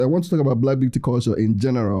I want to talk about Black beauty culture in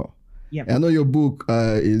general. Yeah. I know your book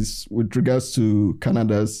is with regards to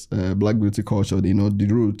Canada's Black beauty culture, the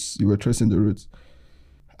roots. You were tracing the roots.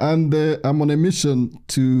 And I'm on a mission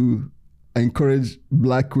to encourage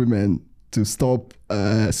Black women to stop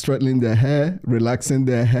straightening their hair, relaxing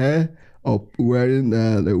their hair, or wearing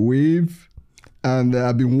the weave. And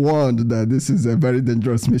I've been warned that this is a very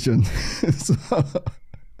dangerous mission.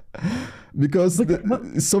 Because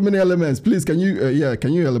so many elements. Please, can you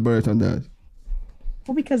elaborate on that?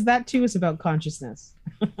 Well, because that too is about consciousness.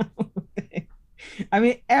 I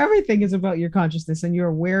mean, everything is about your consciousness and your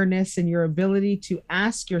awareness and your ability to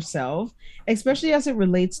ask yourself, especially as it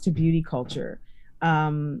relates to beauty culture,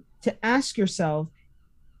 to ask yourself,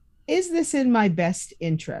 is this in my best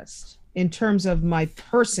interest in terms of my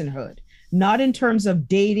personhood, not in terms of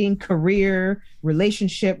dating, career,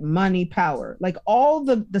 relationship, money, power, like all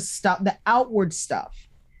the stuff, the outward stuff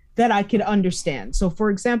that I could understand. So for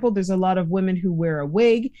example, there's a lot of women who wear a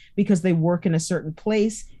wig because they work in a certain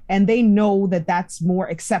place and they know that that's more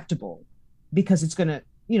acceptable because it's going to,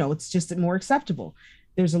 it's just more acceptable.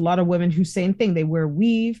 There's a lot of women who same thing. They wear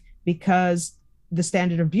weave because the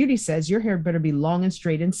standard of beauty says your hair better be long and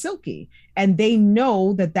straight and silky. And they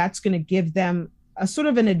know that that's going to give them a sort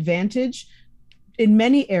of an advantage in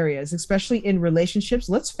many areas, especially in relationships.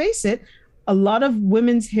 Let's face it, a lot of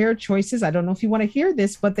women's hair choices, I don't know if you want to hear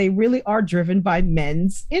this, but they really are driven by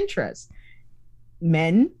men's interests.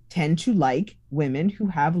 Men tend to like women who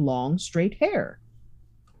have long, straight hair,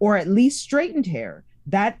 or at least straightened hair.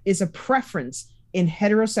 That is a preference in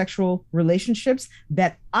heterosexual relationships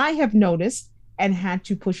that I have noticed and had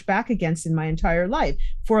to push back against in my entire life.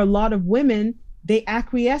 For a lot of women, they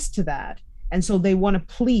acquiesce to that. And so they want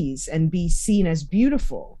to please and be seen as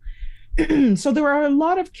beautiful. So there are a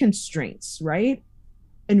lot of constraints, right?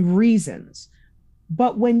 And reasons.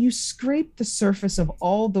 But when you scrape the surface of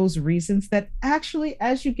all those reasons that actually,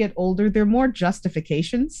 as you get older, they're more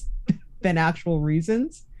justifications than actual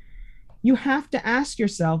reasons. You have to ask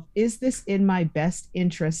yourself, is this in my best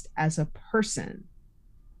interest as a person?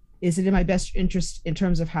 Is it in my best interest in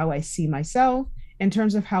terms of how I see myself, in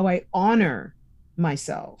terms of how I honor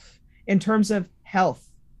myself, in terms of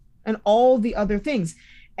health and all the other things?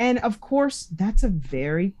 And of course, that's a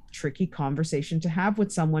very tricky conversation to have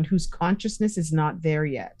with someone whose consciousness is not there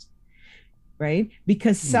yet, right?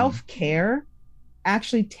 Because self-care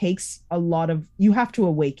actually takes a lot of, you have to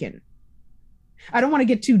awaken. I don't want to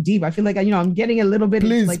get too deep. I feel like, I'm getting a little bit.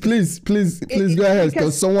 Please go ahead,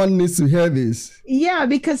 because someone needs to hear this. Yeah,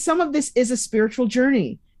 because some of this is a spiritual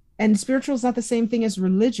journey, and spiritual is not the same thing as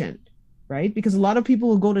religion, right? Because a lot of people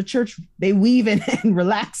will go to church, they weave and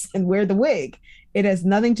relax and wear the wig. It has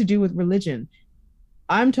nothing to do with religion.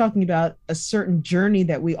 I'm talking about a certain journey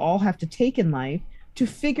that we all have to take in life to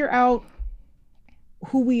figure out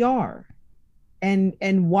who we are and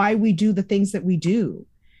why we do the things that we do.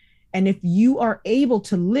 And if you are able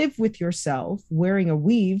to live with yourself wearing a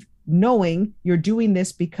weave, knowing you're doing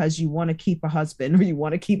this because you want to keep a husband or you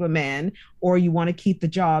want to keep a man or you want to keep the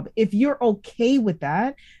job, if you're okay with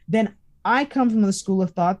that, then I come from the school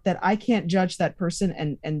of thought that I can't judge that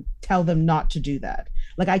person and tell them not to do that.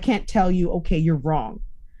 Like, I can't tell you, okay, you're wrong.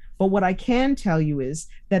 But what I can tell you is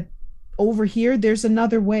that over here, there's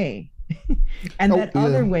another way. And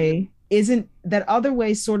other way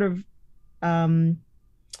sort of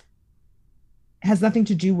has nothing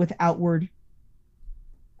to do with outward,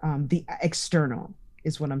 the external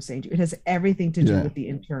is what I'm saying to you. It has everything to do with the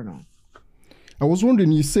internal. I was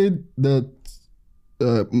wondering, you said that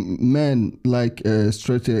men like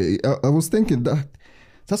straight hair. I was thinking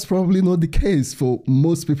that's probably not the case for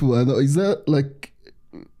most people. I know. Is that like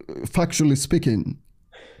factually speaking?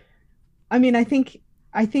 I mean, I think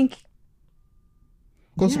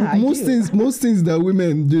because most things that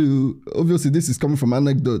women do, obviously this is coming from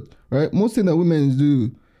anecdote, right? Most things that women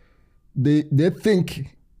do, they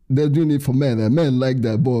think they're doing it for men, and men like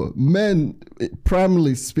that. But men,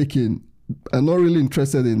 primarily speaking, are not really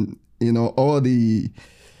interested in all the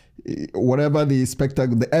whatever the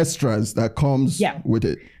spectacle, the extras that comes with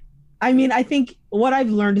it. I mean, I think what I've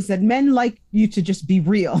learned is that men like you to just be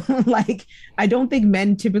real. Like, I don't think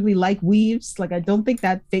men typically like weaves. Like, I don't think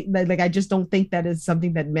I just don't think that is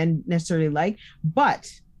something that men necessarily like.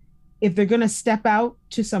 But if they're going to step out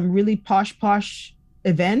to some really posh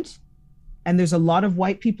event and there's a lot of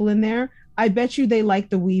white people in there, I bet you they like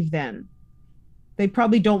the weave then. They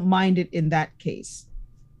probably don't mind it in that case.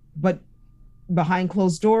 But behind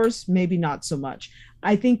closed doors, maybe not so much.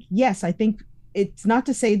 I think it's not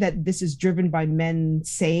to say that this is driven by men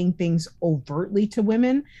saying things overtly to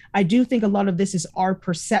women. I do think a lot of this is our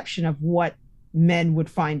perception of what men would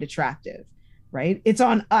find attractive. right? It's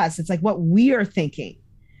on us. It's like what we are thinking,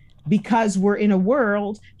 because we're in a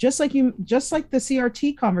world just like the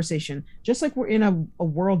CRT conversation, just like we're in a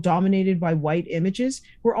world dominated by white images,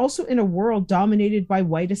 we're also in a world dominated by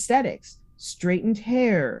white aesthetics, straightened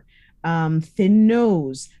hair, thin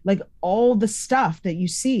nose, like all the stuff that you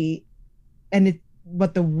see.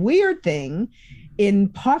 But the weird thing, in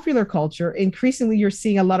popular culture, increasingly you're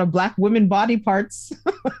seeing a lot of Black women body parts,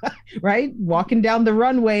 right? Walking down the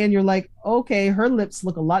runway, and you're like, okay, her lips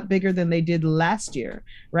look a lot bigger than they did last year,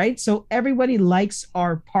 right? So everybody likes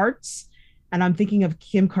our parts. And I'm thinking of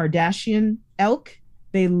Kim Kardashian ilk.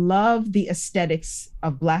 They love the aesthetics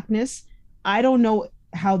of Blackness. I don't know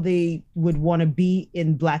how they would want to be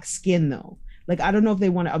in Black skin, though. Like, I don't know if they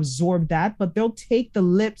want to absorb that, but they'll take the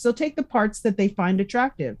lips, they'll take the parts that they find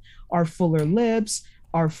attractive. Our fuller lips,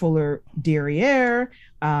 our fuller derriere.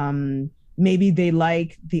 Maybe they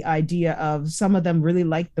like the idea of, some of them really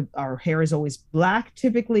like our hair is always black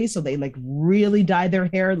typically. So they like really dye their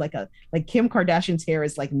hair like Kim Kardashian's hair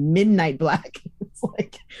is like midnight black. It's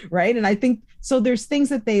like, right. And I think, so there's things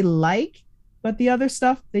that they like, but the other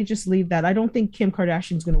stuff, they just leave that. I don't think Kim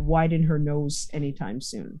Kardashian's going to widen her nose anytime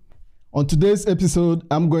soon. On today's episode,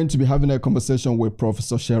 I'm going to be having a conversation with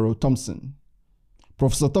Professor Cheryl Thompson.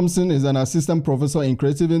 Professor Thompson is an assistant professor in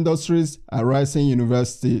creative industries at Rising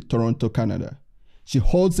University, Toronto, Canada. She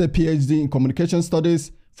holds a PhD in communication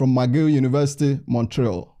studies from McGill University,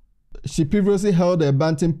 Montreal. She previously held a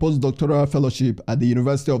Banting postdoctoral fellowship at the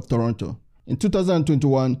University of Toronto. In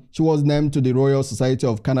 2021, she was named to the Royal Society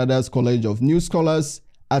of Canada's College of New Scholars,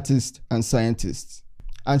 Artists, and Scientists.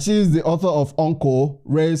 And she is the author of Encore,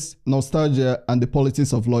 Race, Nostalgia, and the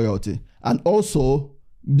Politics of Loyalty, and also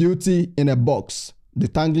Beauty in a Box,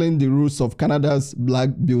 Detangling the Roots of Canada's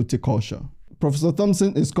Black Beauty Culture. Professor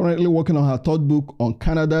Thompson is currently working on her third book on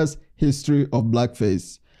Canada's history of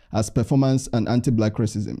blackface as performance and anti-Black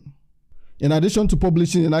racism. In addition to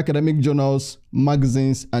publishing in academic journals,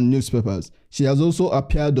 magazines, and newspapers, she has also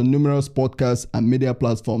appeared on numerous podcasts and media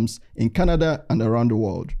platforms in Canada and around the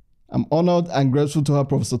world. I'm honored and grateful to have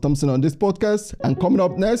Professor Thompson on this podcast. And coming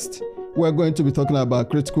up next, we're going to be talking about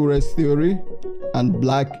critical race theory and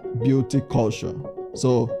Black beauty culture.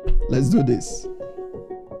 So let's do this.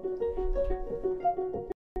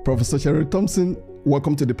 Professor Cheryl Thompson,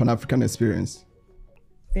 welcome to the Pan-African Experience.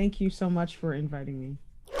 Thank you so much for inviting me.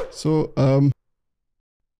 So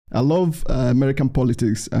I love American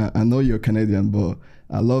politics. I know you're Canadian, but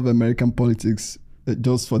I love American politics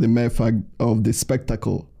just for the mere fact of the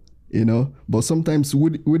spectacle. You know, but sometimes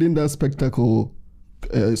within that spectacle,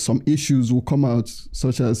 some issues will come out,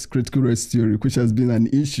 such as critical race theory, which has been an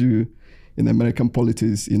issue in American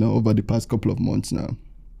politics, you know, over the past couple of months now.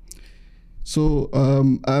 So,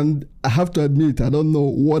 and I have to admit, I don't know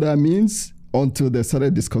what that means until they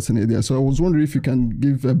started discussing it there. So I was wondering if you can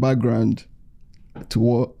give a background to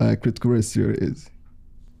what critical race theory is.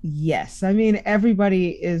 Yes. I mean,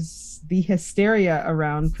 the hysteria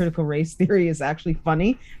around critical race theory is actually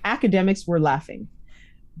funny. Academics were laughing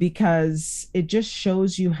because it just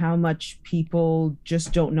shows you how much people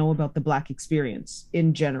just don't know about the Black experience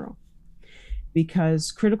in general.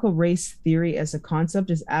 Because critical race theory as a concept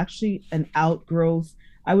is actually an outgrowth,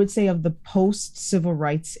 I would say, of the post-civil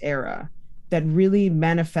rights era that really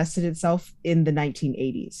manifested itself in the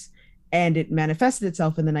 1980s. And it manifested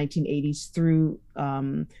itself in the 1980s through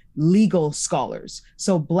legal scholars,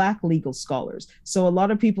 so Black legal scholars. So a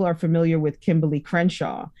lot of people are familiar with Kimberly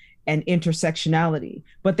Crenshaw and intersectionality,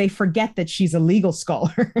 but they forget that she's a legal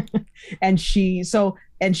scholar. and she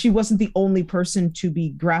wasn't the only person to be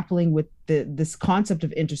grappling with this concept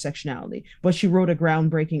of intersectionality, but she wrote a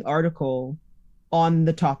groundbreaking article on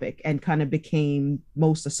the topic and kind of became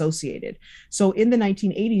most associated. So in the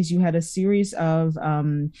 1980s, you had a series of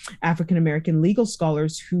African-American legal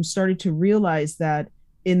scholars who started to realize that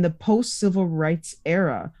in the post-civil rights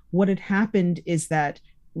era, what had happened is that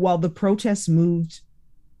while the protests moved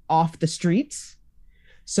off the streets,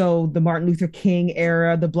 so the Martin Luther King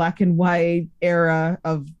era, the black and white era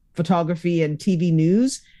of photography and TV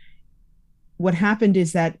news, what happened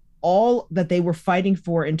is that all that they were fighting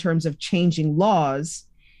for in terms of changing laws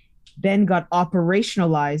then got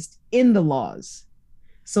operationalized in the laws.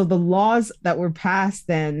 So the laws that were passed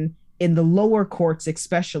then in the lower courts,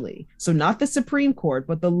 especially, so not the Supreme Court,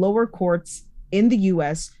 but the lower courts in the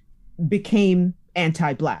US became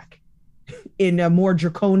anti-Black in a more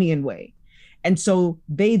draconian way. And so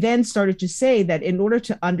they then started to say that in order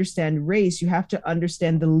to understand race, you have to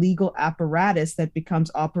understand the legal apparatus that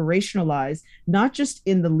becomes operationalized, not just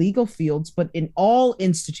in the legal fields, but in all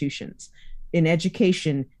institutions. In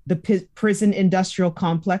education, the prison industrial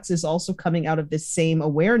complex is also coming out of this same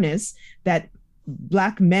awareness that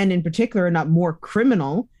Black men in particular are not more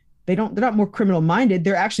criminal. They're not more criminal minded.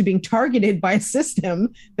 They're actually being targeted by a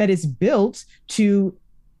system that is built to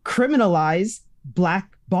criminalize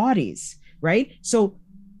Black bodies, right? So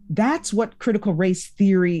that's what critical race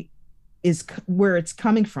theory is, where it's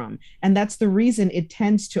coming from. And that's the reason it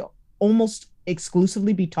tends to almost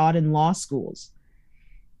exclusively be taught in law schools.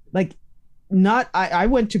 Like, I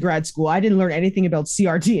went to grad school. I didn't learn anything about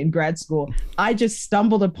CRT in grad school. I just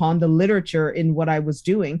stumbled upon the literature in what I was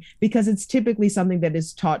doing, because it's typically something that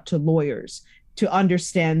is taught to lawyers to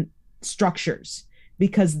understand structures,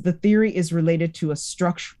 because the theory is related to a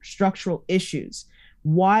structural issues.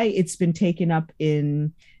 Why it's been taken up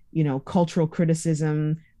in, cultural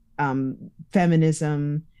criticism,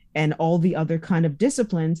 feminism, and all the other kind of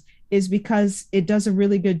disciplines is because it does a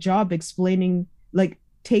really good job explaining, like,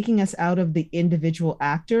 taking us out of the individual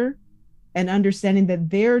actor and understanding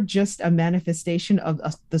that they're just a manifestation of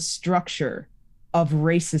the structure of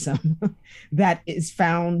racism that is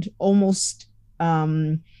found almost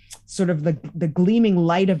sort of the gleaming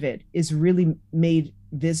light of it is really made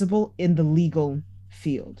visible in the legal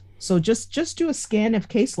field. So just do a scan of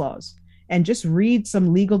case laws and just read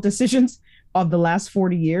some legal decisions of the last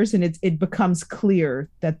 40 years, and it becomes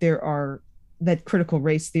clear that that critical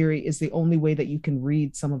race theory is the only way that you can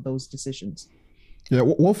read some of those decisions. Yeah,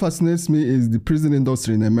 what fascinates me is the prison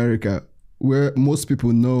industry in America, where most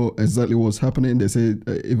people know exactly what's happening. They say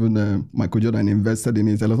even Michael Jordan invested in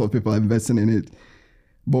it. A lot of people are investing in it.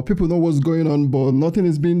 But people know what's going on, but nothing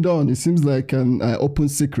is being done. It seems like an open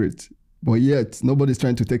secret. But yet, nobody's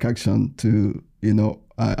trying to take action to,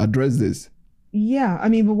 address this. Yeah,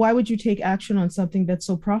 but why would you take action on something that's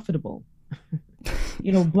so profitable?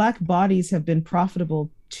 Black bodies have been profitable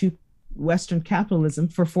to Western capitalism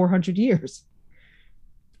for 400 years.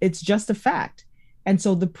 It's just a fact. And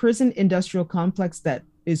so the prison industrial complex that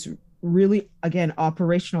is really, again,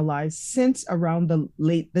 operationalized since around the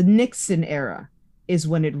Nixon era is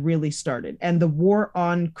when it really started, and the war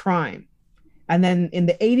on crime. And then in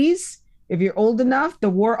the 80s, if you're old enough, the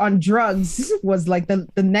war on drugs was like the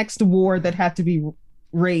next war that had to be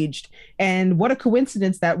raged. And what a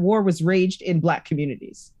coincidence that war was raged in Black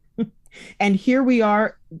communities. And here we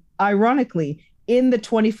are, ironically, in the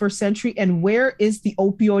 21st century. And where is the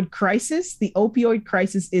opioid crisis? The opioid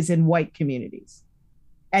crisis is in white communities.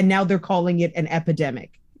 And now they're calling it an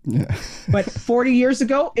epidemic. Yeah. But 40 years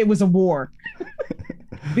ago, it was a war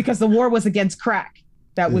because the war was against crack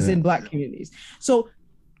that was in Black communities. So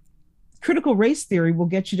critical race theory will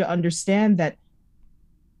get you to understand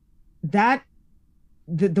that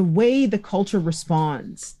the way the culture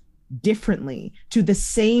responds differently to the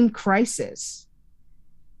same crisis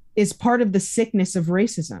is part of the sickness of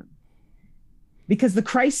racism, because the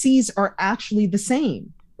crises are actually the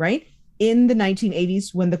same, right? In the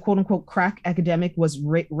 1980s, when the quote unquote crack epidemic was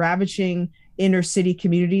ravaging inner city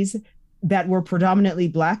communities that were predominantly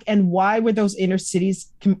Black. And why were those inner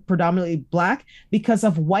cities predominantly Black? Because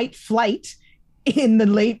of white flight in the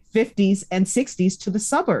late 50s and 60s to the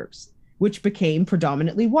suburbs, which became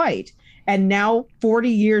predominantly white. And now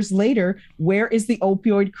 40 years later, where is the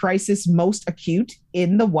opioid crisis most acute?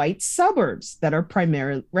 In the white suburbs that are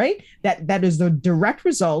primarily, right? That is the direct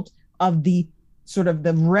result of the sort of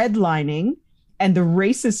the redlining and the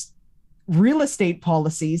racist real estate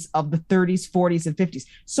policies of the 30s, 40s, and 50s.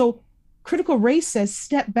 So critical race says,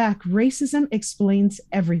 step back. Racism explains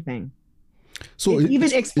everything. So it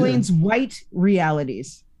even explains white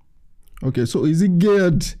realities. Okay, so is it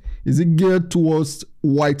geared towards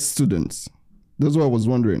white students? That's what I was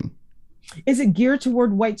wondering. Is it geared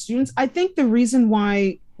toward white students? I think the reason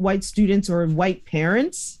why white students or white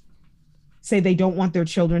parents say they don't want their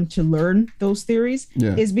children to learn those theories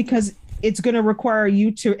is because it's going to require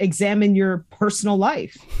you to examine your personal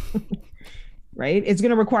life. Right? It's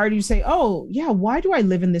going to require you to say, oh, yeah, why do I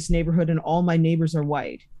live in this neighborhood and all my neighbors are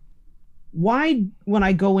white? Why, when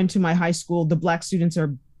I go into my high school, the Black students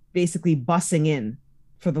are basically busing in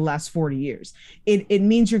for the last 40 years? It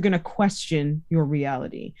means you're going to question your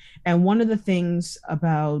reality. And one of the things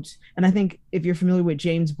about, and I think if you're familiar with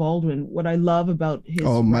James Baldwin, what I love about his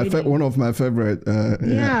one of my favorite.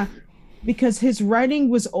 Because his writing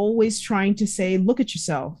was always trying to say, look at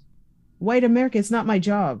yourself. White America, it's not my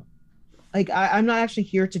job. Like, I'm not actually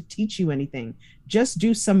here to teach you anything. Just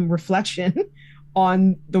do some reflection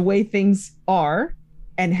on the way things are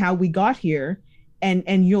and how we got here,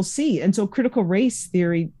 and you'll see. And so critical race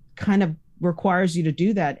theory kind of requires you to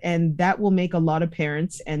do that. And that will make a lot of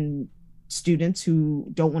parents and students who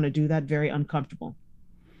don't want to do that very uncomfortable.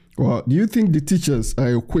 Well, do you think the teachers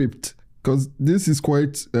are equipped? Because this is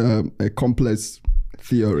quite a complex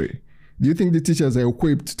theory. Do you think the teachers are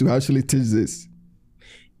equipped to actually teach this?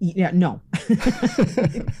 Yeah, no.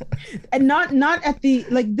 And not at the,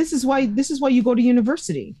 like, this is why you go to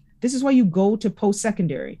university. This is why you go to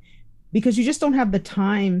post-secondary, because you just don't have the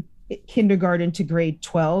time, kindergarten to grade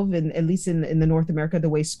 12, and at least in the North America, the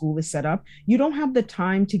way school is set up, you don't have the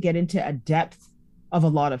time to get into a depth of a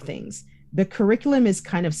lot of things. The curriculum is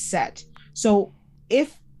kind of set. So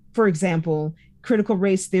if, for example, critical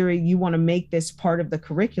race theory, you want to make this part of the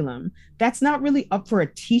curriculum, that's not really up for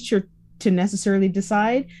a teacher to necessarily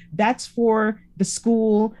decide. That's for the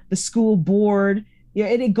school board. Yeah,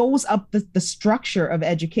 it goes up the structure of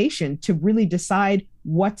education to really decide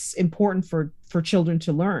what's important for children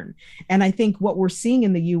to learn. And I think what we're seeing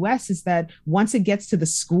in the US is that once it gets to the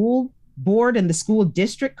school board and the school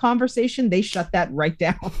district conversation, they shut that right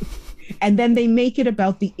down. And then they make it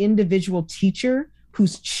about the individual teacher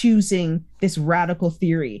who's choosing this radical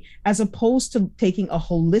theory, as opposed to taking a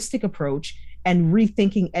holistic approach and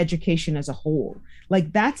rethinking education as a whole.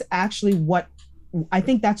 Like, that's actually what I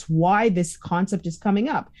think, that's why this concept is coming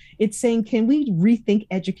up. It's saying, can we rethink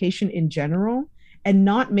education in general and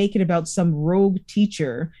not make it about some rogue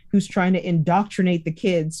teacher who's trying to indoctrinate the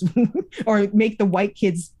kids or make the white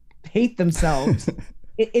kids hate themselves?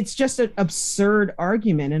 It's just an absurd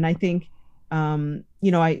argument. And I think,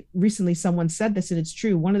 I recently, someone said this, and it's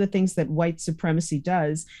true. One of the things that white supremacy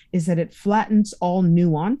does is that it flattens all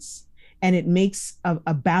nuance, and it makes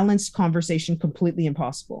a balanced conversation completely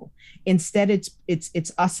impossible. Instead,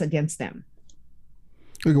 it's us against them.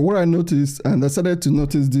 Okay, what I noticed, and I started to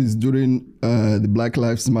notice this during the Black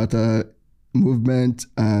Lives Matter movement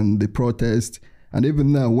and the protest, and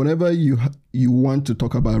even now, whenever you want to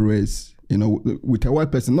talk about race, with a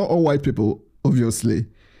white person, not all white people, obviously,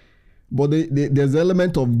 but there's an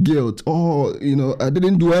element of guilt. Oh, I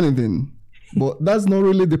didn't do anything, but that's not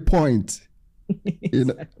really the point.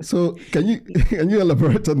 So can you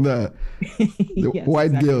elaborate on that? The Yes, white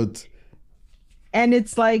exactly. guilt. And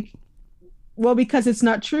it's like, well, because it's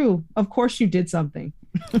not true. Of course you did something.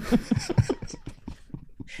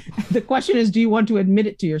 The question is, do you want to admit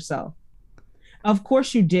it to yourself? Of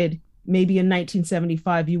course you did. Maybe in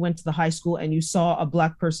 1975, you went to the high school and you saw a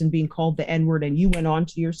Black person being called the N-word, and you went on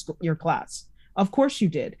to your class. Of course you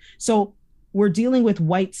did. So we're dealing with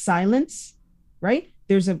white silence, right?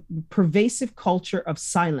 There's a pervasive culture of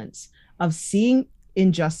silence, of seeing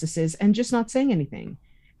injustices and just not saying anything.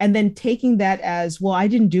 And then taking that as, well, I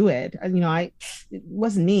didn't do it. It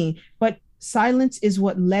wasn't me. But silence is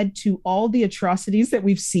what led to all the atrocities that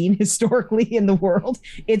we've seen historically in the world.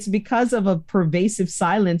 It's because of a pervasive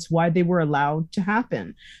silence why they were allowed to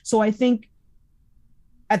happen. So I think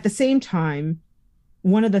at the same time,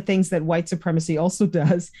 one of the things that white supremacy also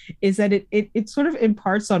does is that it sort of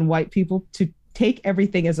imparts on white people to take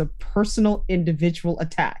everything as a personal individual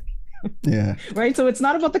attack. Yeah. Right. So it's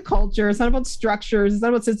not about the culture. It's not about structures. It's not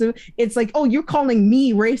about system. It's like, oh, you're calling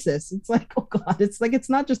me racist. It's like, oh God, it's like, it's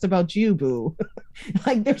not just about you, boo.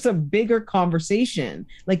 Like, there's a bigger conversation.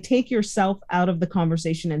 Like, take yourself out of the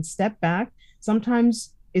conversation and step back.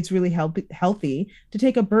 Sometimes it's really healthy to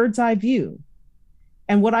take a bird's eye view.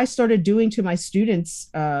 And what I started doing to my students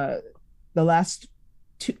the last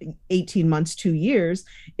 18 months, 2 years,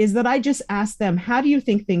 is that I just ask them, how do you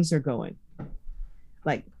think things are going?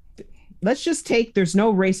 Like, let's just take, there's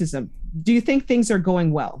no racism. Do you think things are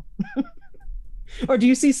going well? Or do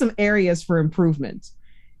you see some areas for improvement?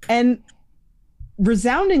 And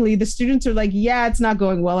resoundingly, the students are like, yeah, it's not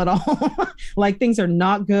going well at all. Like, things are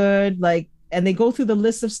not good. Like, and they go through the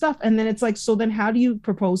list of stuff. And then it's like, so then how do you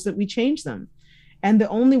propose that we change them? And the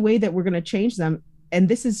only way that we're going to change them, and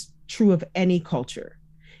this is true of any culture,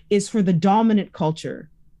 is for the dominant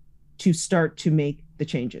culture to start to make the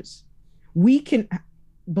changes.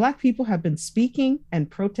 Black people have been speaking and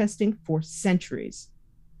protesting for centuries.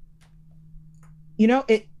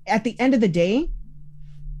 At the end of the day,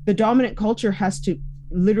 the dominant culture has to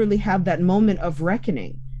literally have that moment of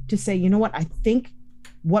reckoning to say, you know what, I think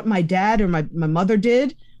what my dad or my mother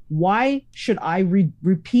did, why should I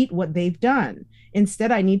repeat what they've done?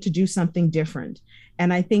 Instead, I need to do something different.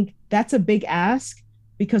 And I think that's a big ask,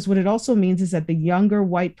 because what it also means is that the younger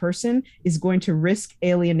white person is going to risk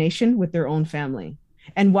alienation with their own family.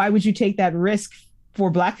 And why would you take that risk for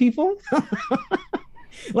Black people?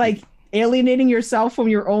 Like, alienating yourself from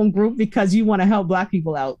your own group because you want to help Black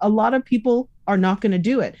people out. A lot of people are not going to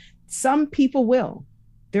do it. Some people will.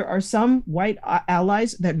 There are some white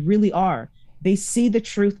allies that really are. They see the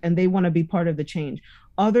truth and they want to be part of the change.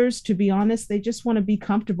 Others, to be honest, they just want to be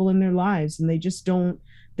comfortable in their lives, and they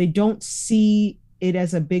don't see it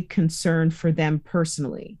as a big concern for them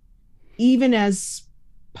personally. Even as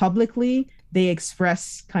publicly, they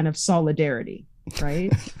express kind of solidarity,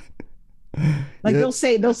 right? Like Yeah.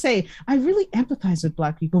 they'll say, I really empathize with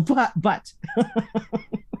Black people, but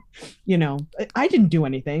I didn't do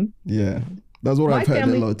anything. Yeah. That's what My I've heard a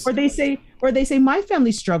family, lot. or they say my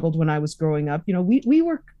family struggled when I was growing up. We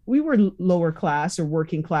were lower class or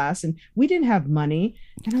working class, and we didn't have money.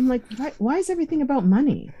 And I'm like, why is everything about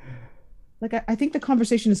money? Like I think the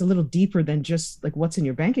conversation is a little deeper than just like what's in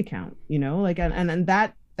your bank account, like and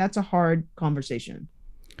that's a hard conversation.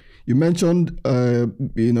 You mentioned, a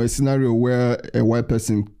scenario where a white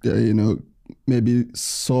person, maybe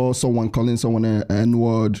saw someone calling someone an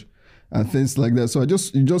N-word and things like that. So it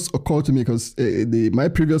just occurred to me because my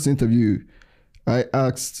previous interview, I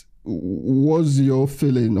asked, what's your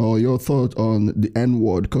feeling or your thought on the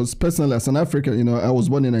N-word? Because personally, as an African, I was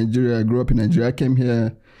born in Nigeria, I grew up in Nigeria, I came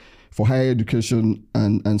here for higher education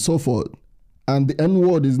and so forth. And the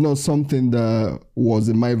N-word is not something that was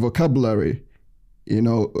in my vocabulary,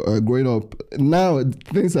 growing up. Now,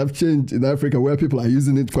 things have changed in Africa where people are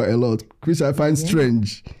using it quite a lot, which I find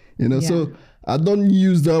strange, So I don't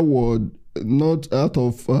use that word, not out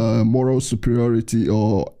of moral superiority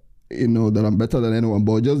or, that I'm better than anyone,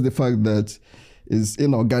 but just the fact that it's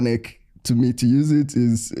inorganic to me to use it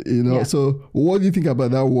is, So what do you think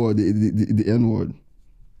about that word, the N-word?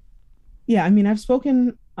 Yeah, I mean, I've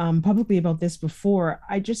spoken publicly about this before.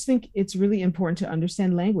 I just think it's really important to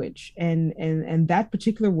understand language, and that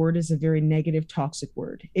particular word is a very negative, toxic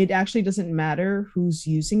word. It actually doesn't matter who's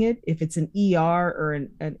using it, if it's an ER or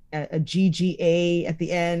a GGA at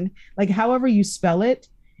the end, like however you spell it,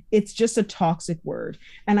 it's just a toxic word.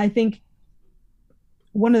 And I think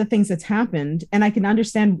one of the things that's happened, and I can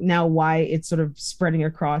understand now why it's sort of spreading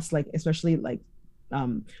across, like especially like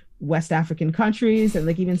West African countries and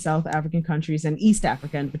like even South African countries and East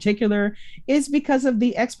Africa in particular, is because of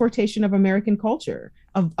the exportation of American culture,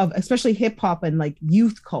 of especially hip hop and like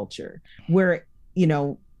youth culture, where,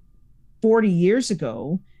 40 years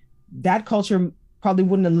ago, that culture probably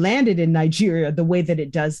wouldn't have landed in Nigeria the way that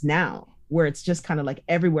it does now, where it's just kind of like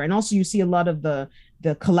everywhere. And also you see a lot of the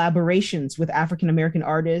collaborations with African American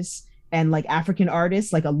artists and like African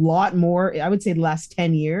artists, like a lot more, I would say the last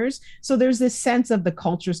 10 years. So there's this sense of the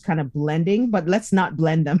cultures kind of blending, but let's not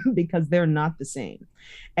blend them because they're not the same.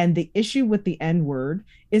 And the issue with the N-word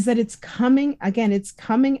is that it's coming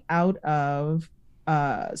out of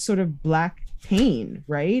sort of Black pain,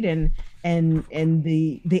 right? And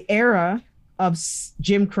the era of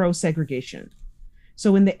Jim Crow segregation.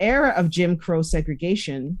 So in the era of Jim Crow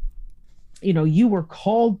segregation, you were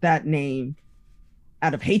called that name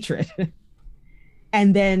out of hatred.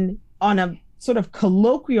 And then on a sort of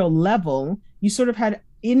colloquial level, you sort of had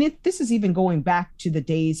in it, this is even going back to the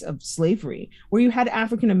days of slavery, where you had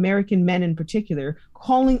African-American men in particular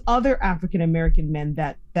calling other African-American men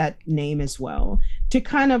that name as well, to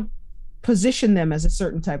kind of position them as a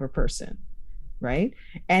certain type of person, right?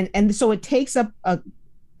 And so it takes up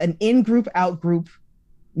an in-group, out-group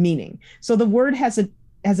meaning. So the word has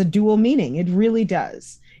a dual meaning. It really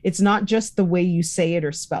does. It's not just the way you say it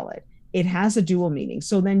or spell it. It has a dual meaning.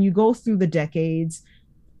 So then you go through the decades.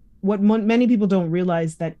 What many people don't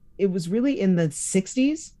realize, that it was really in the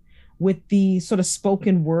 60s with the sort of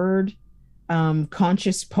spoken word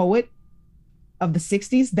conscious poet of the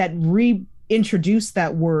 60s that reintroduced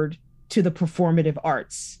that word to the performative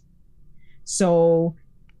arts. So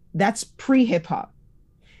that's pre-hip hop.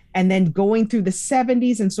 And then going through the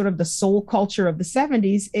 70s and sort of the soul culture of the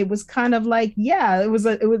 70s, it was kind of like,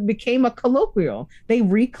 it became a colloquial. They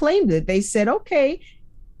reclaimed it. They said, okay,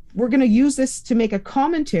 we're going to use this to make a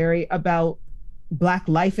commentary about Black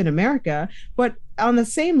life in America. But on the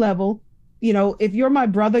same level, if you're my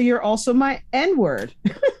brother, you're also my N-word.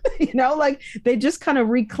 Like they just kind of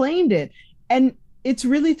reclaimed it. And it's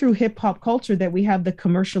really through hip hop culture that we have the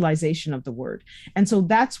commercialization of the word. And so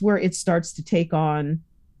that's where it starts to take on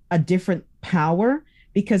a different power,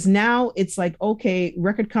 because now it's like, okay,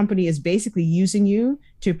 record company is basically using you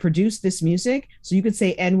to produce this music. So you could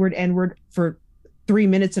say N-word for 3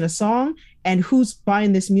 minutes in a song. And who's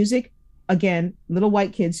buying this music? Again, little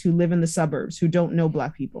white kids who live in the suburbs, who don't know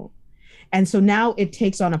Black people. And so now it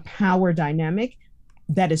takes on a power dynamic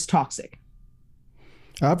that is toxic.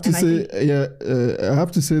 I have to say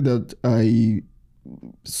that I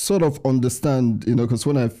sort of understand, because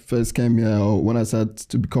when I first came here, or when I started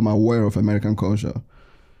to become aware of American culture,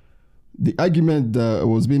 the argument that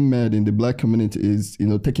was being made in the Black community is,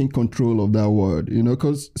 taking control of that word,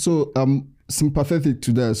 so I'm sympathetic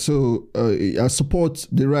to that. So I support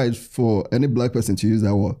the right for any Black person to use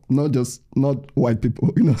that word, not white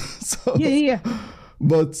people, So, yeah.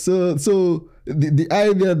 But so the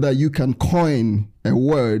idea that you can coin a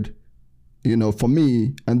word, for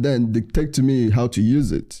me, and then dictate to me how to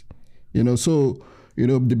use it, So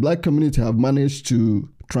the Black community have managed to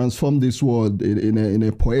transform this word in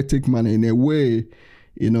a poetic manner, in a way,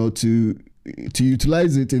 to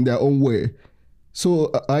utilize it in their own way.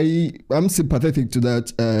 So I'm sympathetic to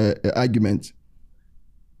that argument.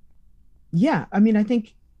 Yeah, I mean, I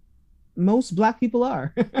think most Black people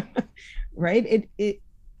are, right? It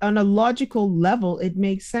on a logical level, it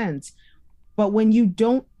makes sense. But when you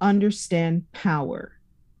don't understand power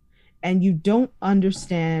and you don't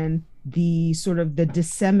understand the sort of the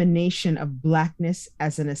dissemination of Blackness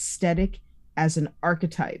as an aesthetic, as an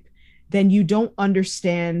archetype, then you don't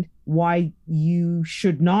understand why you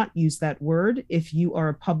should not use that word if you are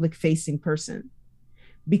a public facing person,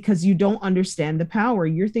 because you don't understand the power.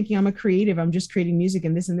 You're thinking, I'm a creative, I'm just creating music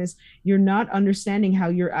and this and this. You're not understanding how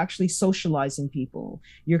you're actually socializing people.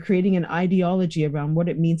 You're creating an ideology around what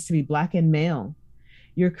it means to be Black and male.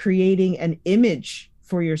 You're creating an image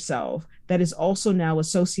for yourself that is also now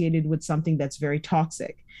associated with something that's very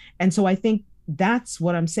toxic. And so I think that's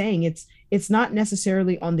what I'm saying. It's not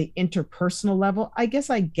necessarily on the interpersonal level. I guess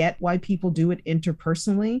I get why people do it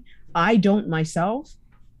interpersonally. I don't myself.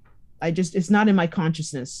 It's not in my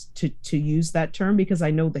consciousness to use that term because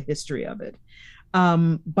I know the history of it.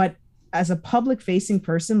 But as a public facing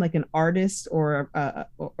person, like an artist or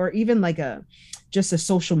even like just a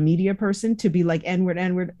social media person, to be like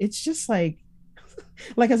N-word, it's just like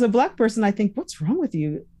as a Black person, I think, what's wrong with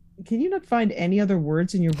you? Can you not find any other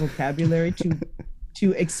words in your vocabulary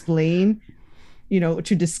to explain, to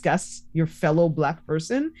discuss your fellow Black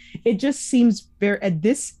person? It just seems very, at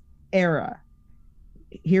this era,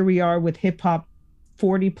 here we are with hip hop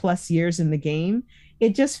 40 plus years in the game,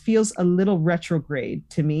 it just feels a little retrograde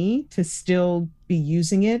to me to still be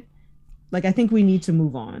using it. Like, I think we need to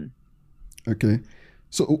move on. Okay.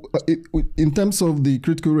 So in terms of the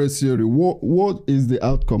critical race theory, what is the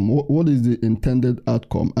outcome? What is the intended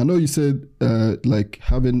outcome? I know you said like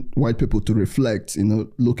having white people to reflect,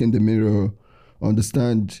 look in the mirror,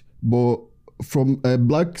 understand, but from a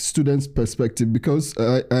Black student's perspective, because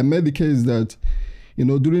I made the case that,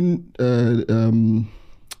 during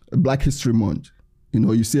Black History Month,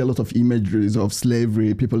 you see a lot of imageries of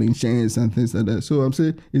slavery, people in chains and things like that. So I'm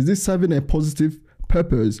saying, is this serving a positive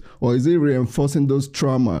purpose, or is it reinforcing those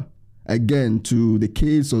trauma again to the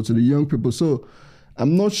kids or to the young people? So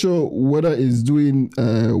I'm not sure whether it's doing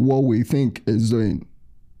what we think it's doing.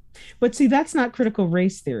 But see, that's not critical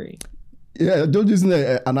race theory. Yeah, don't use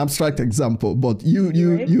an abstract example, but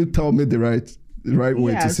you tell me the right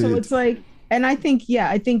way to say it. Yeah, so it's like, and I think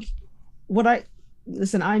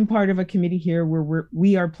I'm part of a committee here where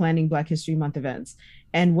we are planning Black History Month events.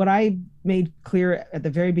 And what I made clear at the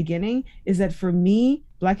very beginning is that for me,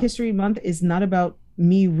 Black History Month is not about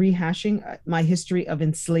me rehashing my history of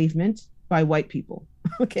enslavement by white people,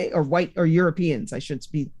 okay, or white or Europeans, I should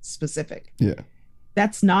be specific. Yeah.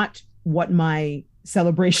 That's not what my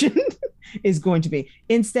celebration is going to be.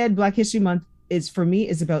 Instead, Black History Month is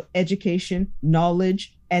about education,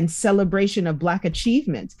 knowledge, and celebration of Black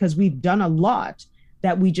achievement, because we've done a lot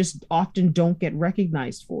that we just often don't get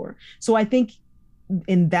recognized for. So I think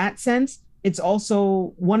in that sense, it's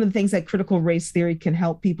also one of the things that critical race theory can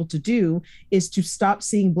help people to do is to stop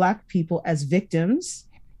seeing Black people as victims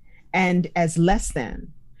and as less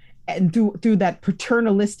than. And through that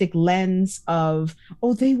paternalistic lens of,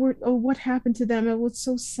 what happened to them? It was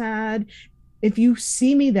so sad. If you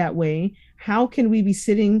see me that way, how can we be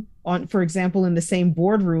sitting on, for example, in the same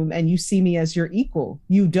boardroom and you see me as your equal?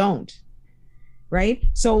 You don't, right?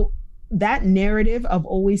 So that narrative of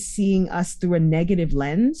always seeing us through a negative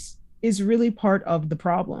lens is really part of the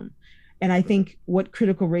problem. And I think what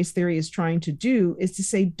critical race theory is trying to do is to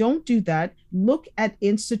say, don't do that. Look at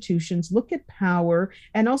institutions, look at power,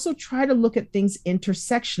 and also try to look at things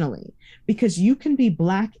intersectionally, because you can be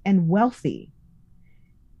Black and wealthy,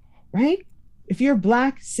 right? If you're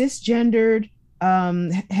Black, cisgendered,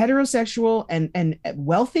 heterosexual, and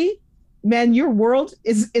wealthy, man, your world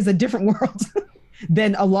is a different world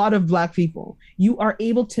than a lot of Black people. You are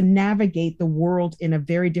able to navigate the world in a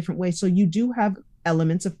very different way. So you do have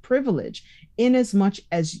elements of privilege in as much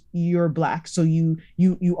as you're Black. So you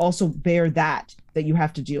also bear that you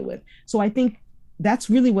have to deal with. So I think that's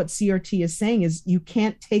really what CRT is saying, is you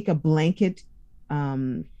can't take a blanket,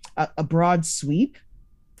 a broad sweep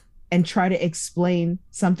and try to explain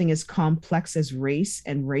something as complex as race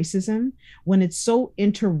and racism when it's so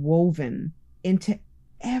interwoven into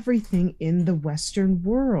everything in the Western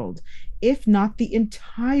world, if not the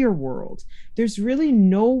entire world. There's really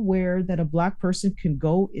nowhere that a Black person can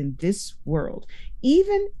go in this world.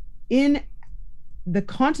 Even in the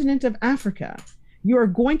continent of Africa, you are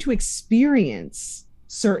going to experience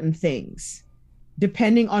certain things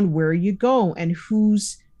depending on where you go and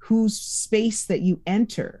whose space that you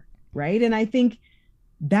enter, right? And I think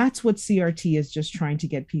that's what CRT is just trying to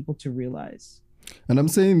get people to realize. And I'm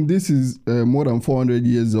saying this is more than 400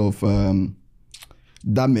 years of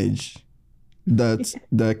damage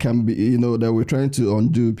that can be, that we're trying to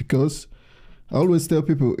undo. Because I always tell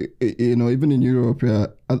people, even in Europe,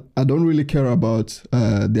 I don't really care about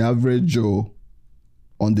the average Joe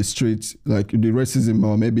on the street, like the racism,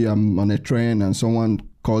 or maybe I'm on a train and someone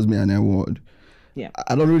calls me an N-word. Yeah,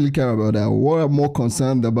 I don't really care about that. What I'm more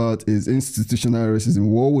concerned about is institutional racism.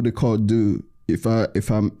 What would the court do if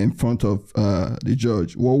I'm in front of the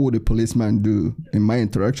judge? What would the policeman do in my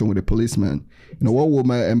interaction with the policeman? What would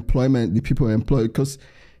my employment, the people employed? Because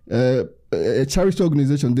a charity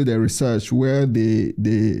organization did a research where they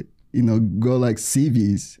go like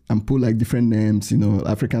CVs and put like different names,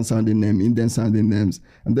 African sounding name, Indian sounding names,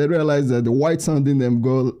 and they realized that the white sounding name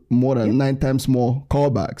go more than 9 times more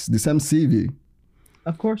callbacks, the same CV.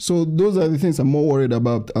 Of course. So those are the things I'm more worried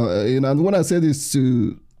about. And when I say this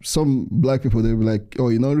to some black people, they'll be like, "Oh,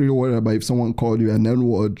 you're not really worried about if someone called you an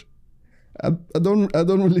N-word." I don't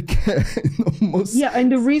really care. Yeah,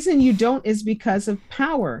 and the reason you don't is because of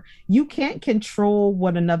power. You can't control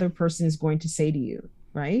what another person is going to say to you,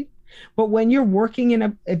 right? But when you're working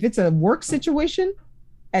if it's a work situation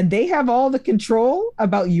and they have all the control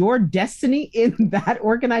about your destiny in that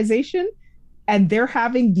organization, and they're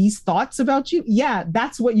having these thoughts about you, yeah,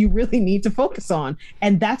 that's what you really need to focus on.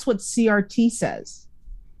 And that's what CRT says.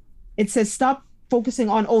 It says, stop focusing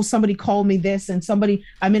on, oh, somebody called me this, and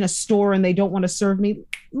I'm in a store and they don't want to serve me.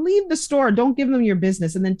 Leave the store. Don't give them your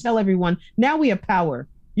business. And then tell everyone, now we have power.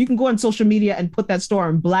 You can go on social media and put that store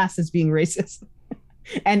on blast as being racist.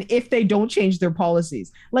 And if they don't change their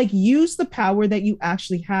policies, like, use the power that you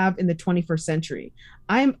actually have in the 21st century.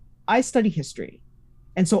 I study history.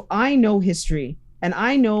 And so I know history, and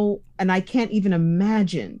I can't even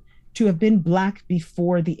imagine to have been Black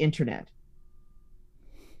before the internet,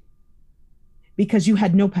 because you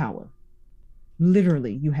had no power.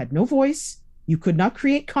 Literally, you had no voice. You could not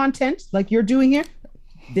create content like you're doing here.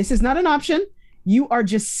 This is not an option. You are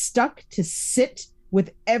just stuck to sit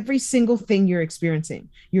with every single thing you're experiencing.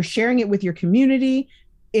 You're sharing it with your community.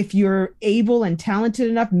 If you're able and talented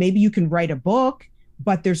enough, maybe you can write a book.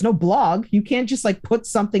 But there's no blog. You can't just like put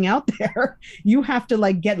something out there. You have to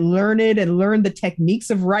like get learned and learn the techniques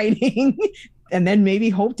of writing and then maybe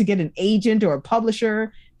hope to get an agent or a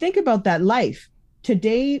publisher. Think about that life.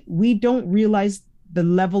 Today, we don't realize the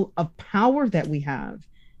level of power that we have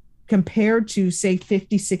compared to, say,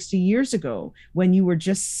 50, 60 years ago, when you were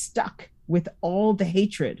just stuck with all the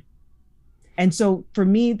hatred. And so for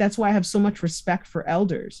me, that's why I have so much respect for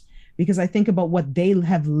elders, because I think about what they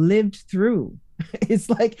have lived through. It's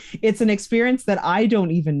like, it's an experience that I don't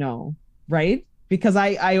even know, right? Because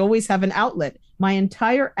I always have an outlet. My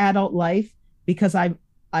entire adult life, because I'm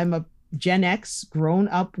a Gen X, grown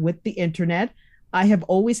up with the internet, I have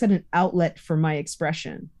always had an outlet for my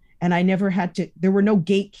expression. And I never had to, there were no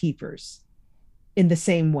gatekeepers in the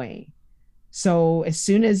same way. So as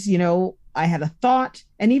soon as, I had a thought,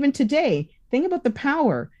 and even today, think about the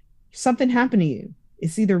power. Something happened to you.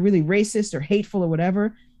 It's either really racist or hateful or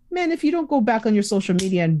whatever. Man, if you don't go back on your social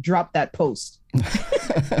media and drop that post,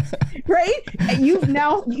 right? And you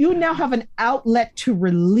now have an outlet to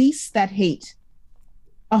release that hate.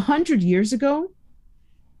 100 years ago,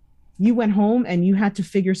 you went home and you had to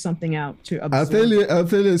figure something out to absorb. I'll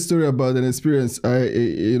tell you a story about an experience.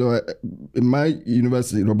 In my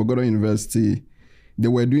university, Robert Gordon University, they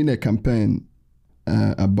were doing a campaign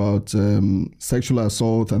about sexual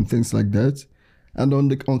assault and things like that. And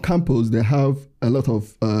on campus, they have a lot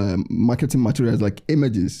of marketing materials like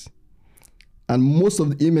images. And most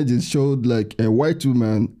of the images showed like a white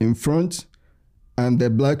woman in front and the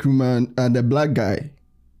black woman and the black guy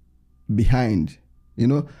behind,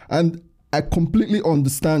 And I completely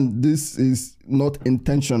understand this is not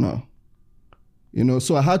intentional,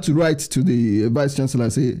 So I had to write to the vice chancellor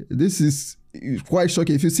and say, this is quite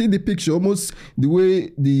shocking. If you see the picture, almost the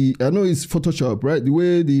way I know it's Photoshop, right? The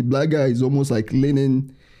way the black guy is almost like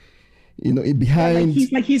leaning, in behind. Yeah,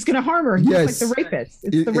 like he's going to harm her. He's like the rapist.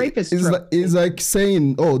 It's the rapist. It's like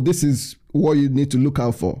saying, oh, this is what you need to look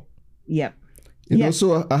out for. Yep.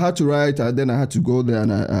 So I had to write, and then I had to go there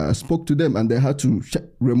and I spoke to them, and they had to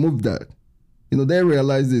remove that. They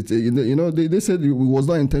realized it. They said it was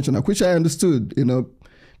not intentional, which I understood,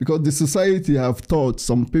 because the society have taught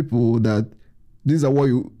some people that these are what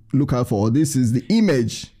you look out for. This is the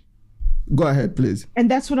image. Go ahead, please.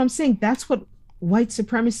 And that's what I'm saying. That's what white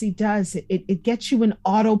supremacy does. It gets you in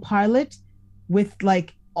autopilot with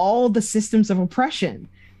like all the systems of oppression.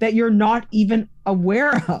 that you're not even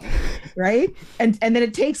aware of, right? And then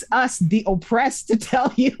it takes us, the oppressed, to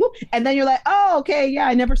tell you, and then you're like, oh, okay, yeah,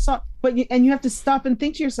 I never saw, and you have to stop and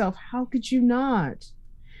think to yourself, how could you not?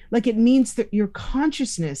 Like, it means that your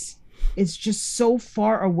consciousness is just so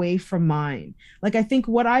far away from mine. Like, I think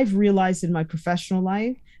what I've realized in my professional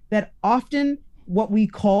life, that often what we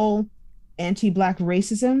call anti-Black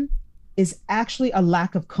racism is actually a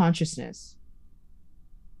lack of consciousness.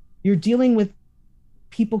 You're dealing with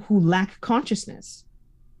people who lack consciousness.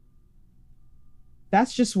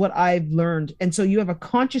 That's just what I've learned. And so you have a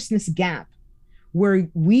consciousness gap where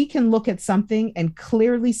we can look at something and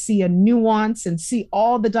clearly see a nuance and see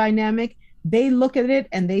all the dynamic. They look at it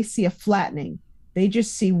and they see a flattening. They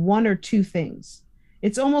just see one or two things.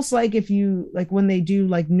 It's almost like if you, like when they do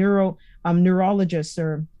like neurologists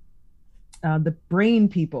or the brain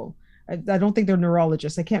people. I don't think they're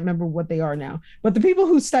neurologists. I can't remember what they are now. But the people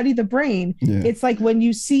who study the brain, It's like when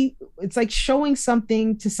you see, it's like showing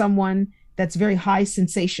something to someone that's very high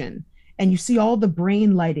sensation and you see all the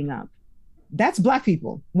brain lighting up. That's Black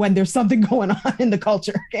people when there's something going on in the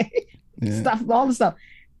culture, okay? Stuff, all the stuff.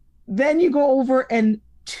 Then you go over and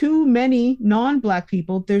too many non-Black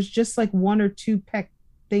people, there's just like one or two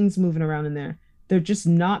things moving around in there. They're just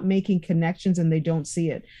not making connections and they don't see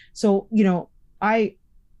it. So, you know, I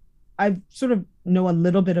sort of know a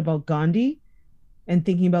little bit about Gandhi and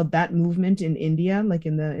thinking about that movement in India, like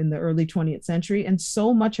in the early 20th century. And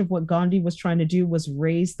so much of what Gandhi was trying to do was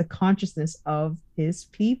raise the consciousness of his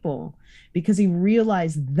people, because he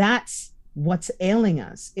realized that's what's ailing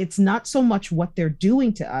us. It's not so much what they're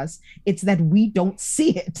doing to us, it's that we don't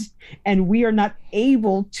see it and we are not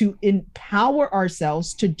able to empower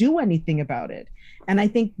ourselves to do anything about it. And I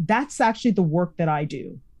think that's actually the work that I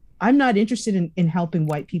do. I'm not interested in helping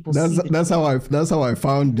white people. That's how I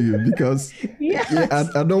found you, because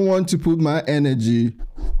I don't want to put my energy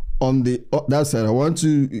on that side. I want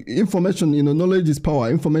to information. Knowledge is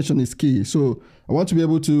power. Information is key. So I want to be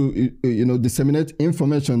able to disseminate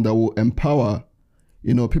information that will empower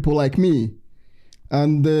people like me,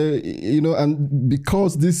 and and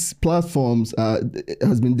because these platforms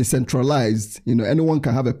has been decentralized, anyone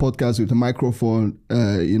can have a podcast with a microphone,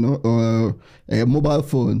 or a mobile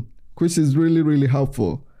phone, which is really, really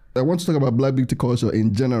helpful. I want to talk about Black beauty culture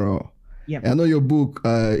in general. Yep. I know your book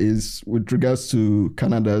is with regards to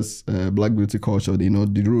Canada's Black beauty culture,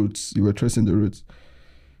 the roots. You were tracing the roots.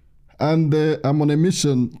 And I'm on a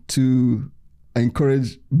mission to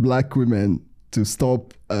encourage Black women to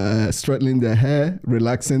stop straightening their hair,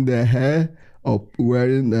 relaxing their hair, or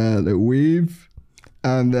wearing the weave.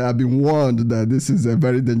 And I've been warned that this is a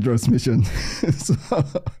very dangerous mission.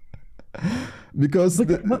 Because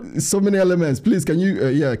so many elements. Please, can you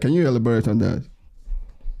elaborate on that?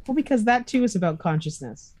 Well, because that too is about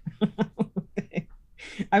consciousness.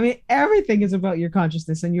 I mean, everything is about your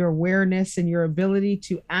consciousness and your awareness and your ability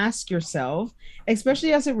to ask yourself,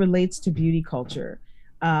 especially as it relates to beauty culture,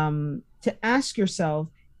 to ask yourself,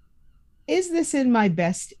 is this in my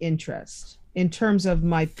best interest in terms of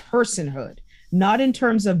my personhood? Not in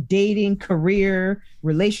terms of dating, career,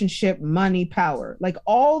 relationship, money, power, like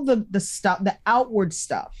all the stuff, the outward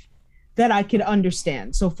stuff that I could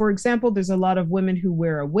understand. So for example, there's a lot of women who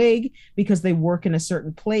wear a wig because they work in a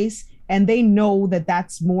certain place and they know that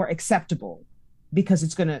that's more acceptable because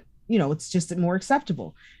it's gonna, it's just more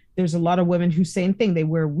acceptable. There's a lot of women who same thing, they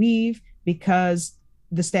wear weave because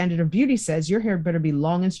the standard of beauty says your hair better be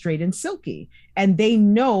long and straight and silky. And they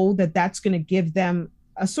know that that's gonna give them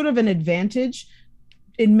a sort of an advantage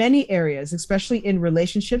in many areas, especially in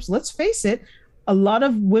relationships. Let's face it, a lot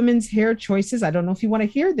of women's hair choices, I don't know if you want to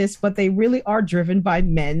hear this, but they really are driven by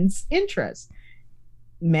men's interests.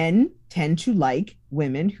 Men tend to like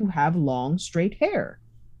women who have long, straight hair,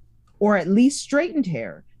 or at least straightened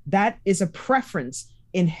hair. That is a preference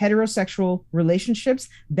in heterosexual relationships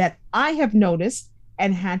that I have noticed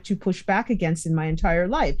and had to push back against in my entire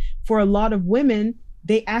life. For a lot of women,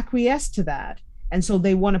 they acquiesce to that. And so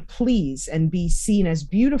they want to please and be seen as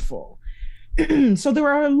beautiful. So there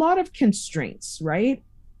are a lot of constraints, right?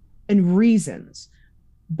 And reasons.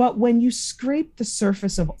 But when you scrape the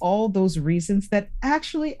surface of all those reasons that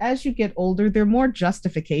actually, as you get older, they're more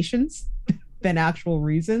justifications than actual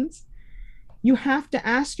reasons, you have to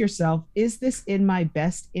ask yourself, is this in my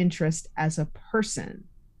best interest as a person?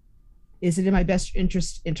 Is it in my best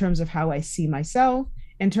interest in terms of how I see myself,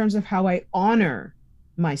 in terms of how I honor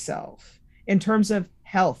myself, in terms of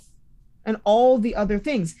health and all the other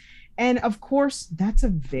things? And of course, that's a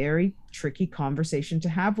very tricky conversation to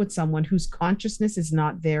have with someone whose consciousness is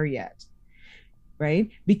not there yet, right?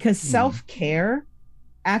 Because self-care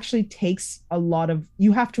actually takes a lot of,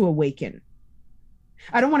 you have to awaken.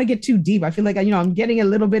 I don't want to get too deep. I feel like, I'm getting a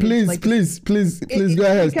little bit. Please, like, please go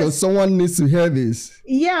ahead, because someone needs to hear this.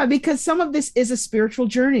 Yeah, because some of this is a spiritual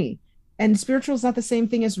journey, and spiritual is not the same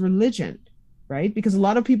thing as religion, right? Because a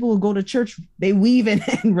lot of people who go to church, they weave and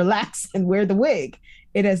relax and wear the wig.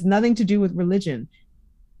 It has nothing to do with religion.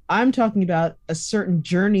 I'm talking about a certain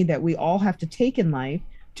journey that we all have to take in life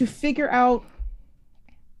to figure out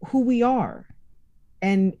who we are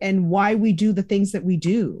and why we do the things that we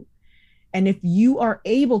do. And if you are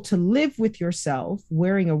able to live with yourself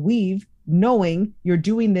wearing a weave, knowing you're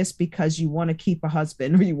doing this because you want to keep a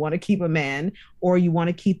husband or you want to keep a man or you want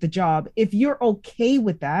to keep the job, if you're okay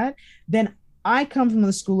with that, then I come from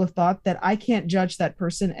the school of thought that I can't judge that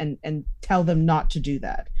person and tell them not to do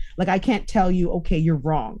that. Like, I can't tell you, okay, you're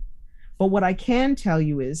wrong. But what I can tell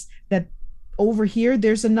you is that over here,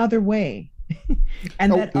 there's another way.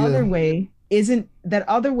 And other way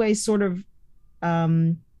sort of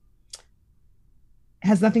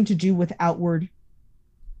has nothing to do with outward,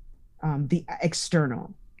 the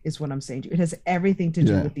external is what I'm saying to you. It has everything to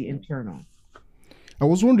do with the internal. I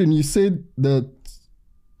was wondering, you said that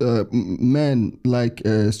men like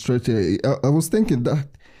straight hair. I was thinking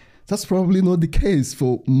that's probably not the case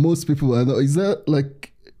for most people. Is that,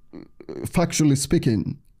 like, factually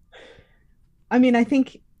speaking? I mean, I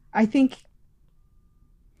think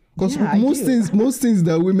because most things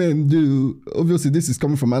that women do, obviously this is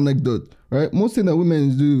coming from anecdote, right? Most things that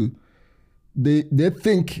women do, they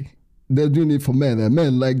think they're doing it for men, and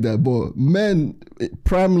men like that. But men,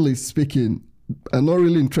 primarily speaking, are not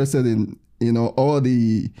really interested in, all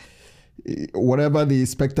the, whatever the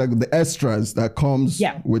spectacle, the extras that comes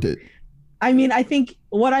with it. I mean, I think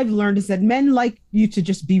what I've learned is that men like you to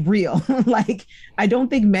just be real. Like, I don't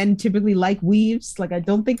think men typically like weaves. Like, I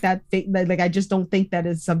don't think I just don't think that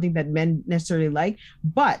is something that men necessarily like.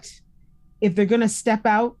 But if they're going to step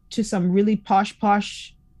out to some really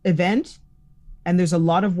posh event and there's a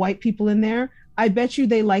lot of white people in there, I bet you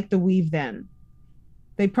they like the weave then.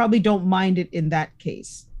 They probably don't mind it in that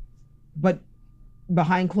case. But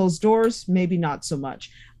behind closed doors, maybe not so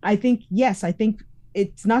much. I think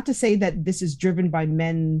it's not to say that this is driven by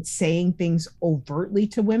men saying things overtly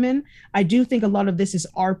to women. I do think a lot of this is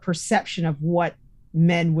our perception of what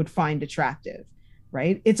men would find attractive,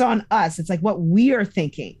 right? It's on us. It's like what we are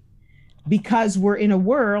thinking, because we're in a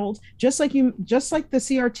world, just like the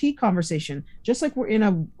CRT conversation, just like we're in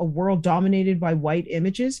a world dominated by white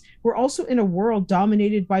images, we're also in a world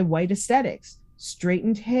dominated by white aesthetics,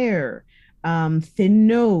 straightened hair, thin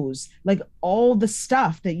nose, like all the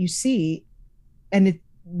stuff that you see.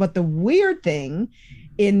 But the weird thing,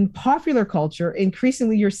 in popular culture,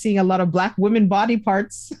 increasingly you're seeing a lot of Black women body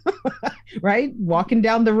parts, right? Walking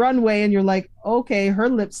down the runway and you're like, okay, her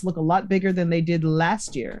lips look a lot bigger than they did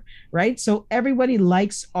last year, right? So everybody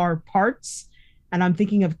likes our parts. And I'm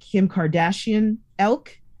thinking of Kim Kardashian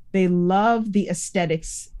ilk. They love the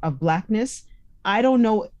aesthetics of Blackness. I don't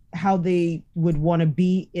know how they would want to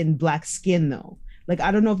be in Black skin, though. Like,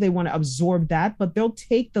 I don't know if they want to absorb that, but they'll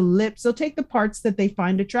take they'll take the parts that they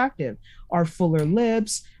find attractive. Our fuller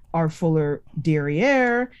lips, our fuller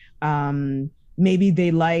derriere. Maybe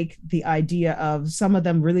they like the idea of, some of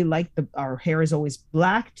them really like our hair is always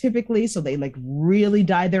black typically. So they like really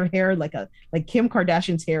dye their hair like Kim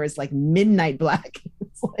Kardashian's hair is like midnight black.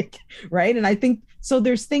 It's like, right. And I think, so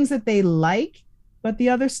there's things that they like, but the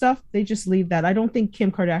other stuff, they just leave that. I don't think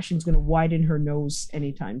Kim Kardashian's going to widen her nose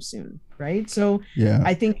anytime soon, right? So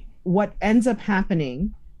I think what ends up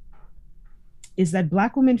happening is that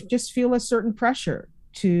Black women just feel a certain pressure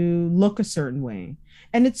to look a certain way.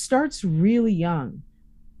 And it starts really young.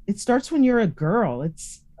 It starts when you're a girl.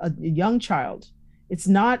 It's a young child. It's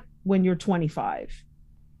not when you're 25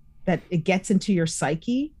 that it gets into your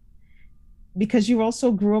psyche, because you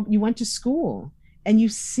also grew up, you went to school, and you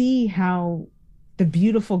see how the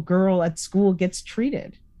beautiful girl at school gets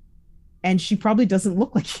treated, and she probably doesn't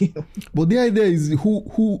look like you. But the idea is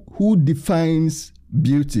who defines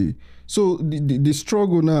beauty. So the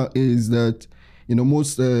struggle now is that,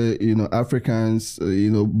 most Africans,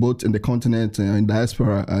 both in the continent and in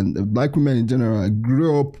diaspora, and Black women in general,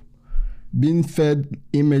 grew up being fed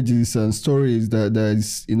images and stories that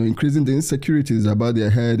is increasing the insecurities about their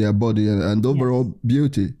hair, their body, and overall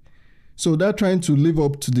beauty. So they're trying to live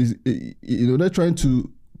up to this, they're trying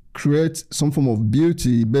to create some form of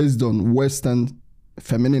beauty based on Western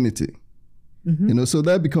femininity. Mm-hmm. So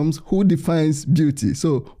that becomes who defines beauty.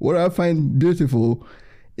 So what I find beautiful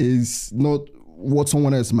is not what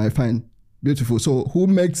someone else might find beautiful. So who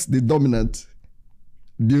makes the dominant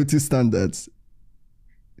beauty standards?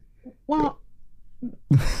 Well,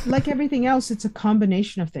 like everything else, it's a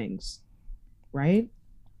combination of things, right?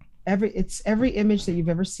 It's every image that you've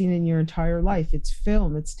ever seen in your entire life. It's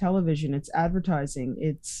film, it's television, it's advertising,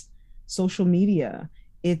 it's social media,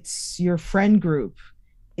 it's your friend group,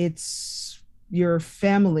 it's your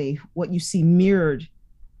family, what you see mirrored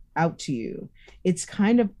out to you. It's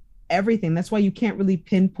kind of everything. That's why you can't really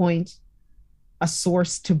pinpoint a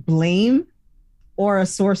source to blame or a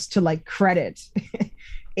source to like credit.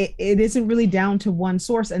 It isn't really down to one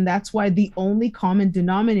source. And that's why the only common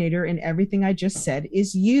denominator in everything I just said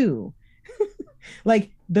is you.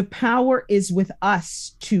 Like the power is with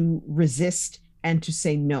us to resist and to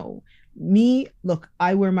say no. Me, look,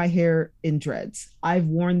 I wear my hair in dreads. I've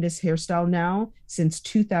worn this hairstyle now since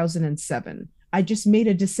 2007. I just made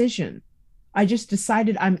a decision. I just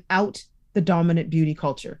decided I'm out the dominant beauty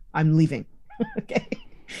culture. I'm leaving. Okay.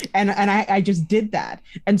 And I just did that.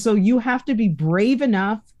 And so you have to be brave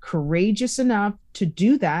enough, courageous enough to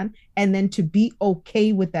do that, and then to be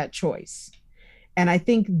okay with that choice. And I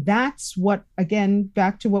think that's what, again,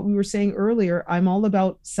 back to what we were saying earlier, I'm all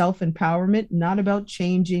about self-empowerment, not about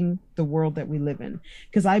changing the world that we live in.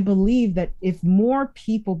 Because I believe that if more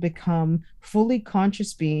people become fully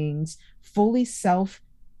conscious beings, fully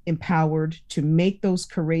self-empowered to make those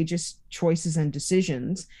courageous choices and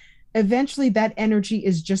decisions, eventually that energy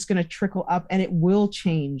is just going to trickle up and it will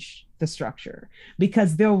change the structure,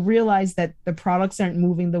 because they'll realize that the products aren't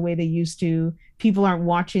moving the way they used to. People aren't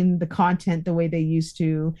watching the content the way they used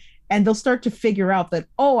to. And they'll start to figure out that,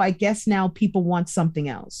 oh, I guess now people want something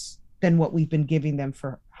else than what we've been giving them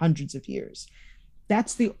for hundreds of years.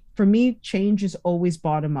 For me, change is always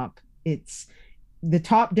bottom up. It's the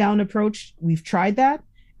top down approach. We've tried that.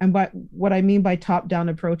 And what I mean by top down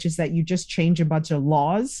approach is that you just change a bunch of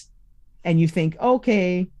laws and you think,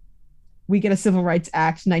 okay, we get a Civil Rights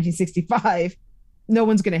Act 1965. No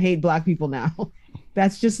one's going to hate Black people now.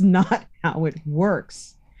 That's just not how it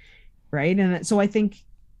works. Right. And so I think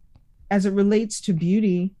as it relates to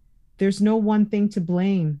beauty, there's no one thing to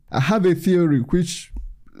blame. I have a theory which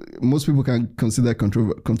most people can consider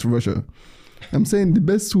controversial. I'm saying the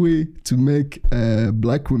best way to make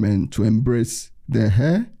Black women to embrace their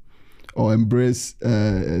hair or embrace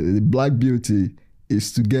Black beauty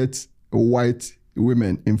is to get white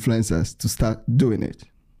women influencers to start doing it.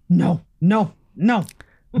 No.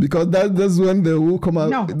 Because that's when they will come out.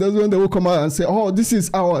 No. That's when they will come out and say, "Oh, this is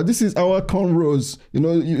our cornrows." You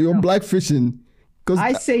know, you're black fishing.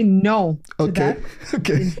 I say no to okay. that.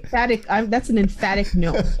 Okay. Emphatic. That's an emphatic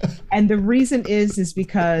no. And the reason is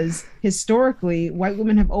because historically, white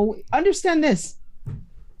women have always understand this.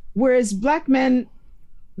 Whereas Black men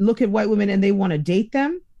look at white women and they want to date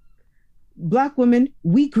them, Black women,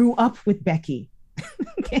 we grew up with Becky.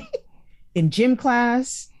 Okay? In gym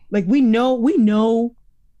class, like we know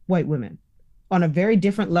white women on a very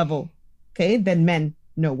different level, okay, than men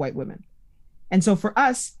know white women. And so for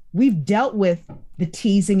us, we've dealt with the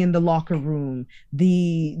teasing in the locker room,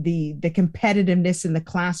 the competitiveness in the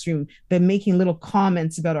classroom, the making little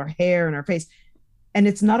comments about our hair and our face. And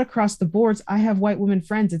it's not across the boards. I have white women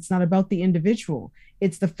friends. It's not about the individual.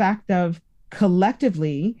 It's the fact of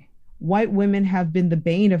collectively, white women have been the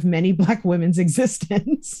bane of many Black women's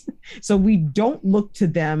existence. So we don't look to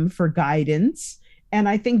them for guidance. And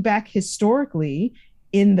I think back historically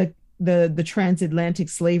in the transatlantic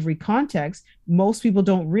slavery context, most people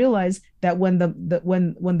don't realize that when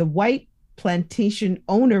the white plantation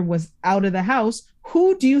owner was out of the house,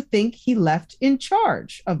 who do you think he left in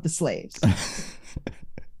charge of the slaves?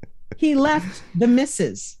 He left the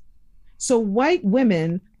missus. So white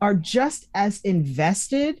women are just as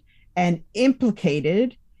invested and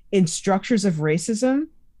implicated in structures of racism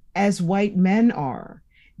as white men are.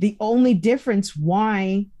 The only difference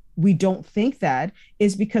why we don't think that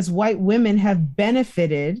is because white women have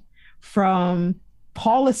benefited from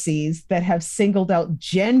policies that have singled out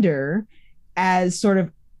gender as sort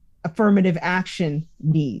of affirmative action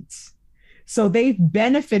needs. So they've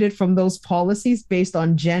benefited from those policies based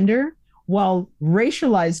on gender, while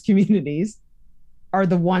racialized communities are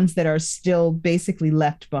the ones that are still basically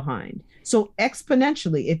left behind. So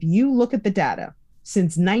exponentially, if you look at the data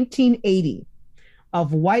since 1980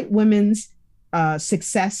 of white women's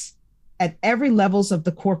success at every levels of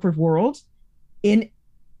the corporate world, in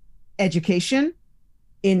education,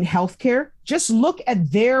 in healthcare, just look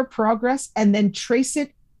at their progress and then trace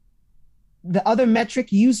it. The other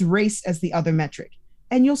metric, use race as the other metric.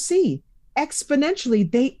 And you'll see exponentially,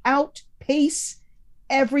 they outpace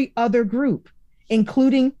every other group,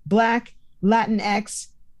 including Black, Latinx,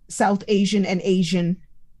 South Asian, and Asian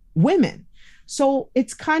women. So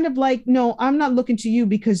it's kind of like, no, I'm not looking to you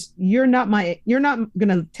because you're not going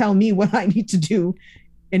to tell me what I need to do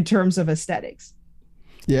in terms of aesthetics.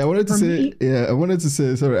 Yeah, I wanted to For say,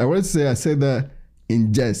 me, I said that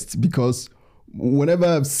in jest because whenever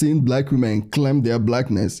I've seen black women claim their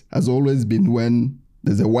blackness, has always been when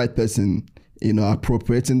there's a white person,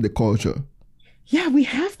 appropriating the culture. yeah, we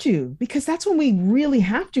have to, because that's when we really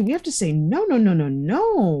have to. We have to say, no, no, no, no,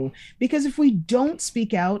 no. Because if we don't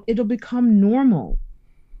speak out, it'll become normal.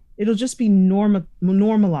 It'll just be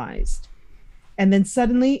normalized. And then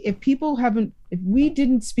suddenly, if we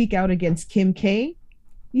didn't speak out against Kim K,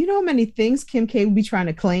 you know how many things Kim K would be trying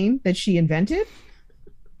to claim that she invented?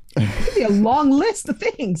 It could be a long list of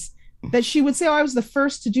things that she would say, oh, I was the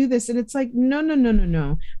first to do this. And it's like, no, no, no, no,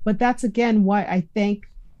 no. But that's again why I thank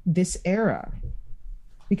this era,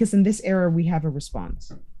 because in this era, we have a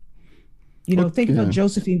response. Think about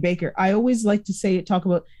Josephine Baker. I always like to talk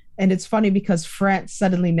about, and it's funny because France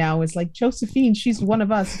suddenly now is like, Josephine, she's one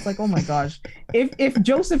of us. It's like, oh my gosh, if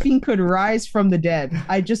Josephine could rise from the dead,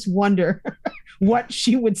 I just wonder what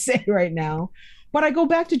she would say right now. But I go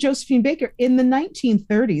back to Josephine Baker in the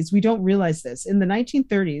 1930s. We don't realize this. In the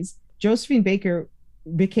 1930s, Josephine Baker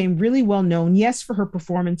became really well known, yes, for her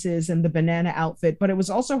performances and the banana outfit, but it was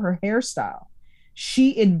also her hairstyle.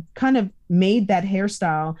 She kind of made that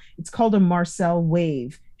hairstyle. It's called a Marcel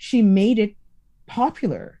wave. She made it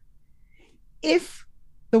popular. If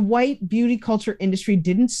the white beauty culture industry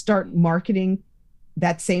didn't start marketing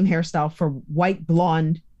that same hairstyle for white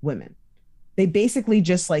blonde women, they basically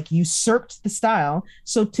just like usurped the style.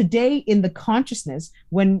 So today in the consciousness,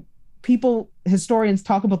 when historians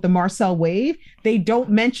talk about the Marcel wave, they don't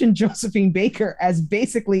mention Josephine Baker as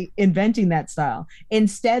basically inventing that style.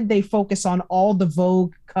 Instead, they focus on all the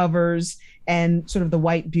Vogue covers and sort of the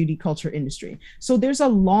white beauty culture industry. So there's a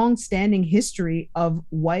long-standing history of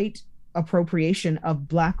white appropriation of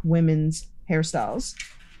Black women's hairstyles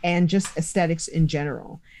and just aesthetics in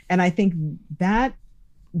general. And I think that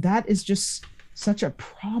is just such a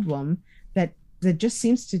problem that just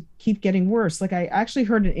seems to keep getting worse. Like I actually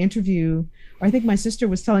heard an interview, or I think my sister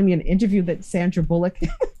was telling me an interview that Sandra Bullock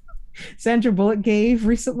gave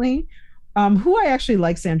recently, who I actually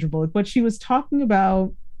like Sandra Bullock, but she was talking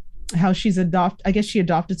about how she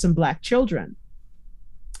adopted some Black children.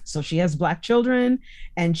 So she has Black children,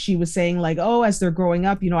 and she was saying like, oh, as they're growing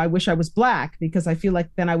up, I wish I was Black because I feel like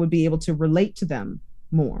then I would be able to relate to them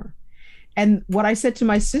more. And what I said to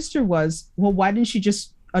my sister was, well, why didn't she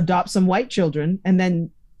just adopt some white children and then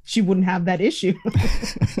she wouldn't have that issue?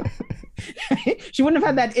 She wouldn't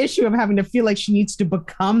have had that issue of having to feel like she needs to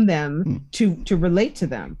become them to relate to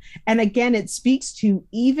them. And again, it speaks to,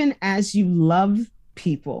 even as you love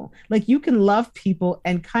people, like you can love people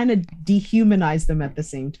and kind of dehumanize them at the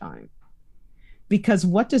same time. Because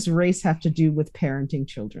what does race have to do with parenting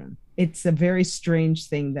children? It's a very strange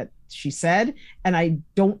thing that she said. And I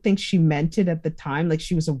don't think she meant it at the time. Like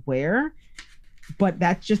she was aware, but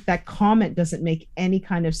that comment doesn't make any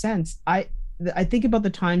kind of sense. I think about the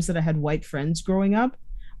times that I had white friends growing up.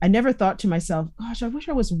 I never thought to myself, gosh, I wish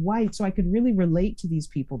I was white so I could really relate to these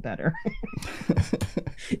people better.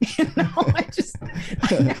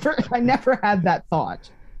 I never had that thought.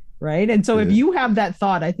 Right. And so if you have that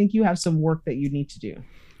thought, I think you have some work that you need to do.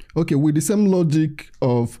 Okay, with the same logic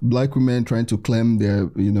of Black women trying to claim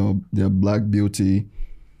their Black beauty,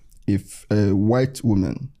 if a white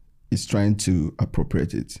woman is trying to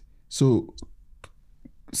appropriate it, so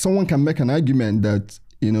someone can make an argument that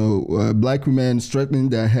Black women straightening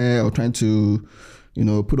their hair or trying to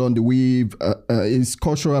put on the weave is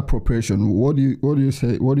cultural appropriation. What do you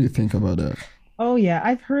say? What do you think about that? Oh yeah,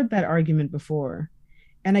 I've heard that argument before.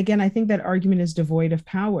 And again, I think that argument is devoid of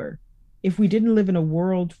power. If we didn't live in a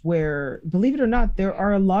world where, believe it or not, there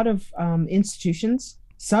are a lot of institutions,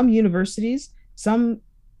 some universities, some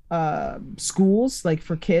schools, like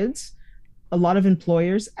for kids, a lot of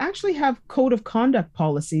employers actually have code of conduct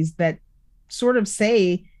policies that sort of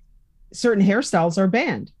say certain hairstyles are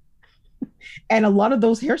banned. And a lot of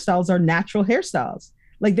those hairstyles are natural hairstyles.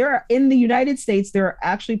 Like in the United States, there are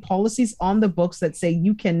actually policies on the books that say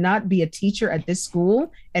you cannot be a teacher at this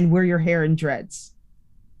school and wear your hair in dreads.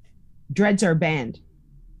 Dreads are banned.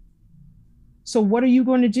 So what are you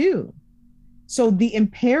going to do? So the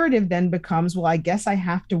imperative then becomes, well, I guess I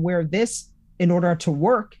have to wear this in order to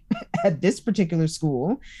work at this particular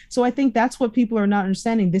school. So I think that's what people are not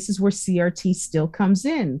understanding. This is where CRT still comes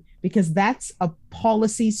in, because that's a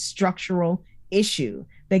policy structural issue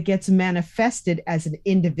that gets manifested as an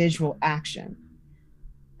individual action.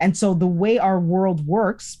 And so the way our world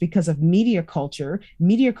works, because of media culture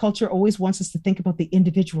always wants us to think about the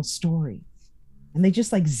individual story. And they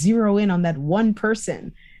just like zero in on that one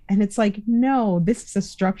person. And it's like, no, this is a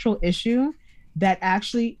structural issue that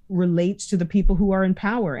actually relates to the people who are in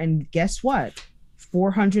power. And guess what?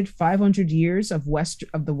 400, 500 years of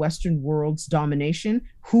the Western world's domination,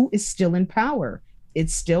 who is still in power?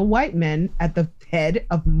 It's still white men at the head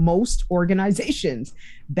of most organizations.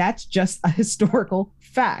 That's just a historical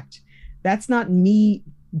fact. That's not me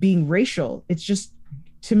being racial. It's just,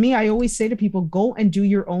 to me, I always say to people, go and do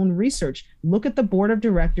your own research. Look at the board of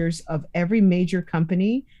directors of every major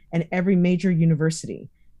company and every major university.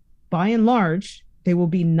 By and large, they will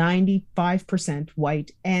be 95%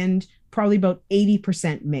 white and probably about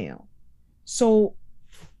 80% male. So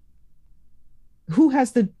who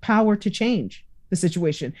has the power to change the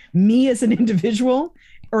situation? Me as an individual,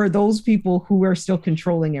 or those people who are still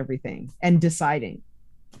controlling everything and deciding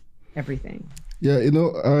everything? Yeah,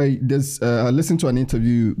 I listened to an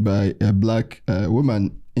interview by a black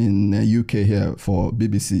woman in UK here for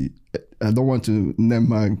BBC. I don't want to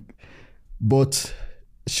name her, but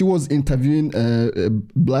she was interviewing a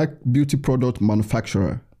black beauty product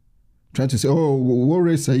manufacturer, trying to say, "Oh, what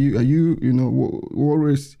race are you? What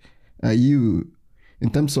race are you?" In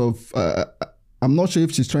terms of, I'm not sure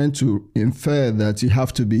if she's trying to infer that you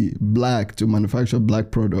have to be black to manufacture black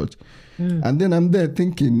product. And then I'm there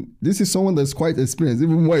thinking, this is someone that's quite experienced,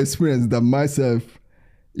 even more experienced than myself.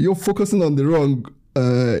 You're focusing on the wrong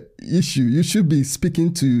issue. You should be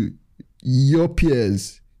speaking to your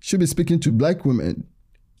peers, should be speaking to black women.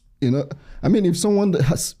 I mean, if someone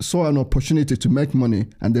saw an opportunity to make money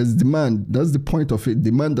and there's demand, that's the point of it,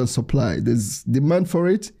 demand and supply. There's demand for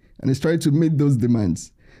it and it's trying to meet those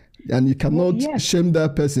demands. And you cannot shame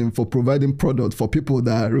that person for providing product for people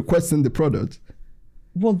that are requesting the product.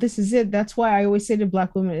 Well, this is it. That's why I always say to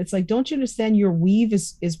black women, it's like, don't you understand your weave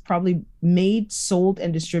is probably made, sold,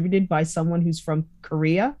 and distributed by someone who's from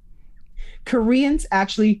Korea? Koreans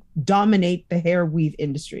actually dominate the hair weave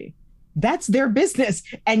industry. That's their business.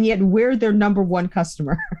 And yet we're their number one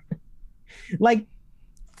customer. Like,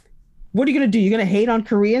 what are you going to do? You're going to hate on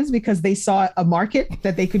Koreans because they saw a market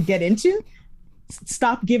that they could get into?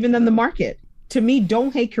 Stop giving them the market. To me,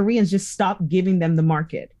 don't hate Koreans, just stop giving them the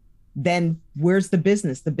market. Then where's the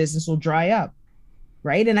business? The business will dry up,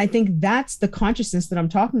 right? And I think that's the consciousness that I'm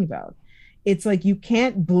talking about. It's like, you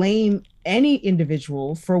can't blame any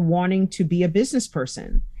individual for wanting to be a business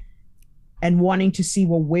person and wanting to see,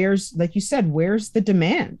 well, where's, like you said, where's the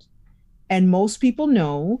demand? And most people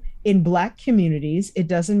know in Black communities, it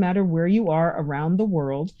doesn't matter where you are around the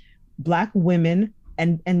world, Black women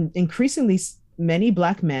and increasingly many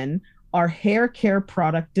Black men are hair care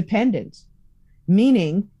product dependent,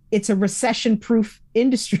 meaning it's a recession-proof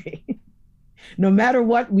industry. No matter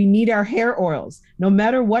what, we need our hair oils. No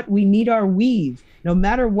matter what, we need our weave. No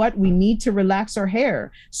matter what, we need to relax our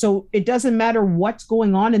hair. So it doesn't matter what's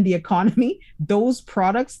going on in the economy, those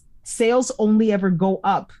products, sales only ever go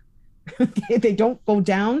up. They don't go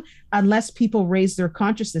down unless people raise their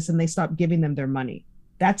consciousness and they stop giving them their money.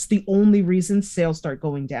 That's the only reason sales start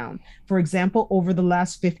going down. For example, over the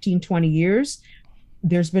last 15, 20 years,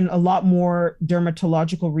 there's been a lot more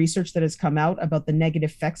dermatological research that has come out about the negative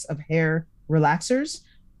effects of hair relaxers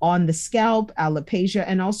on the scalp, alopecia,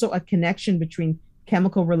 and also a connection between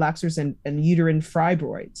chemical relaxers and uterine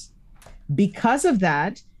fibroids. Because of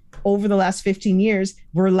that, over the last 15 years,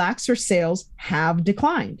 relaxer sales have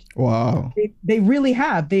declined. Wow. They really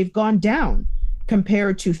have. They've gone down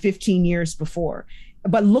compared to 15 years before.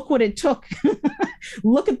 But look what it took.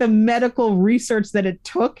 Look at the medical research that it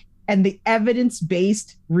took and the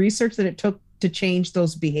evidence-based research that it took to change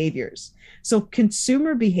those behaviors. So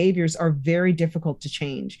consumer behaviors are very difficult to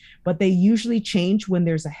change, but they usually change when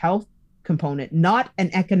there's a health component, not an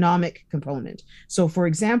economic component. So for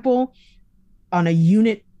example, on a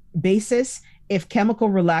unit basis, if chemical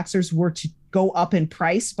relaxers were to go up in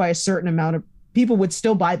price by a certain amount, of people would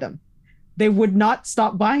still buy them. They would not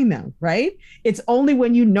stop buying them, right? It's only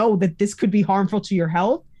when you know that this could be harmful to your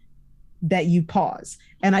health that you pause.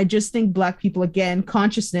 And I just think Black people, again,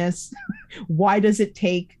 consciousness, why does it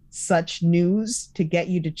take such news to get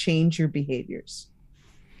you to change your behaviors?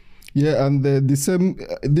 Yeah, and the same,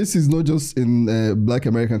 this is not just in Black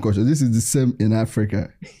American culture, this is the same in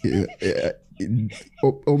Africa.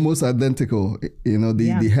 Almost identical,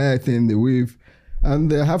 the hair thing, the weave.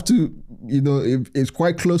 And they have to, it's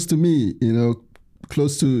quite close to me,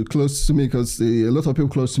 close to me, because a lot of people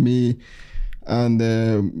close to me and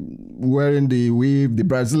wearing the weave, the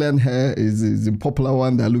Brazilian hair is the popular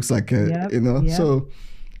one that looks like, So,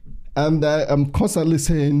 and I'm constantly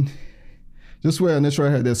saying, just wear a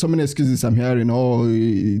natural hair. There's so many excuses I'm hearing. Oh,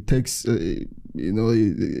 it takes, to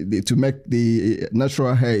make the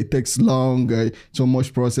natural hair, it takes long, so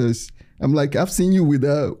much process. I'm like, I've seen you with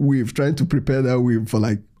that weave, trying to prepare that weave for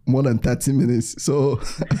like more than 30 minutes. So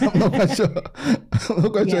I'm not quite sure. I'm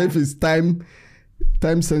not quite sure if it's time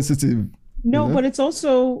time sensitive. No, You know? but it's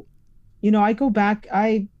also, I go back.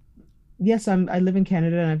 I live in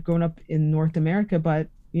Canada and I've grown up in North America, but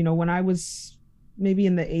when I was maybe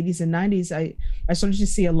in the 80s and 90s, I started to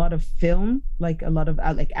see a lot of film, like a lot of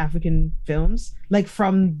like African films, like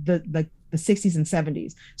from the 60s and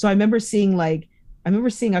 70s. So I remember seeing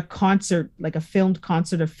a concert, like a filmed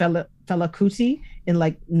concert of Fela Kuti in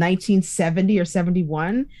like 1970 or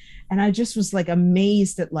 71, and I just was like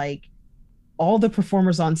amazed at like all the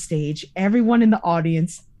performers on stage, everyone in the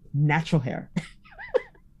audience, natural hair.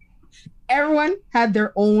 Everyone had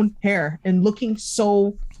their own hair and looking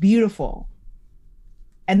so beautiful.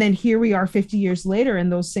 And then here we are 50 years later, and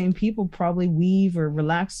those same people probably weave or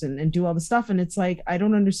relax and do all the stuff. And it's like, I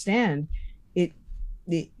don't understand it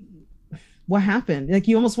what happened. Like,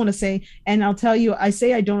 you almost want to say, and I'll tell you, I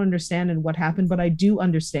say I don't understand and what happened, but I do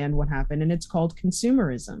understand what happened. And it's called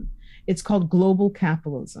consumerism. It's called global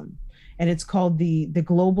capitalism. And it's called the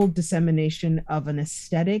global dissemination of an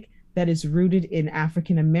aesthetic that is rooted in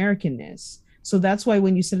African Americanness. So that's why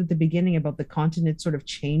when you said at the beginning about the continent sort of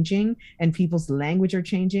changing and people's language are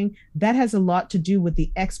changing, that has a lot to do with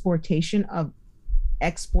the exportation of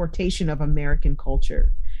American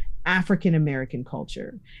culture, African American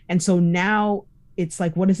culture. And so now it's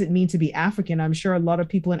like, what does it mean to be African? I'm sure a lot of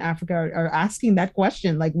people in Africa are asking that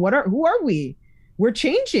question. Like, who are we? We're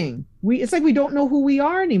changing. It's like we don't know who we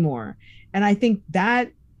are anymore. And I think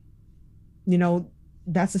that,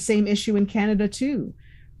 that's the same issue in Canada too,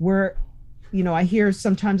 where,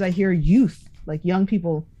 sometimes I hear youth, like young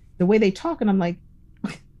people, the way they talk, and I'm like,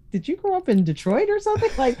 did you grow up in Detroit or something?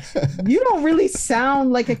 Like, you don't really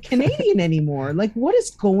sound like a Canadian anymore. Like, what is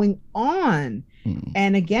going on?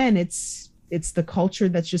 And again, it's the culture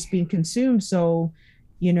that's just being consumed. So,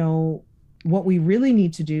 what we really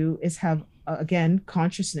need to do is have, again,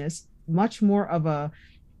 consciousness, much more of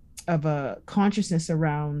a consciousness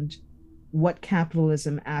around what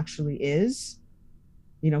capitalism actually is.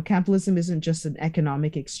 Capitalism isn't just an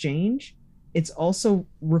economic exchange. It also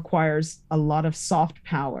requires a lot of soft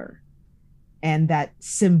power and that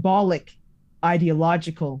symbolic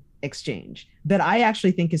ideological exchange that I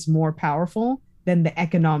actually think is more powerful than the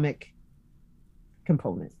economic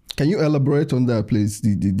component. Can you elaborate on that, please?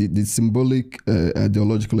 The symbolic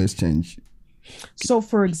ideological exchange. So,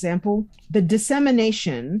 for example, the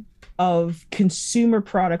dissemination of consumer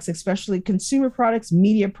products, especially consumer products,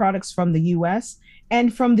 media products from the US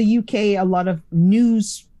and from the UK, a lot of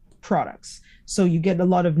news products. So you get a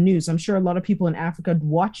lot of news. I'm sure a lot of people in Africa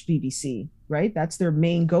watch BBC, right? That's their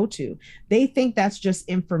main go-to. They think that's just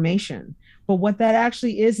information. But what that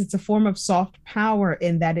actually is, it's a form of soft power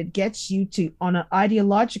in that it gets you to, on an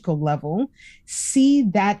ideological level, see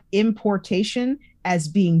that importation as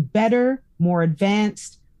being better, more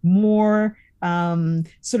advanced, more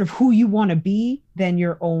sort of who you want to be than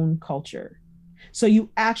your own culture. So you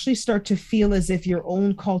actually start to feel as if your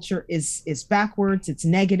own culture is backwards, it's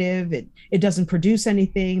negative, it doesn't produce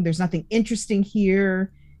anything, there's nothing interesting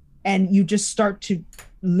here. And you just start to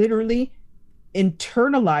literally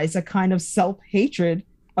internalize a kind of self-hatred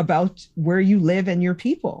about where you live and your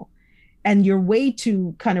people. And your way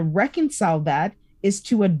to kind of reconcile that is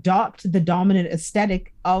to adopt the dominant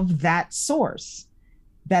aesthetic of that source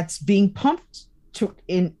that's being pumped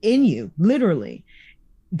in you, literally.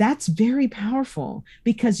 That's very powerful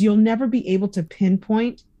because you'll never be able to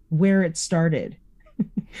pinpoint where it started.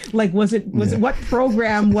 Like, was it what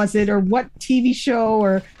program was it, or what TV show,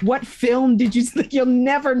 or what film did you see? You'll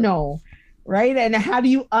never know, right? And how do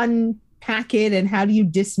you unpack it and how do you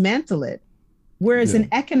dismantle it? Whereas an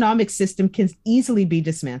economic system can easily be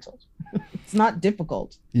dismantled. It's not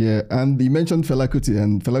difficult. Yeah, and you mentioned Fela Kuti,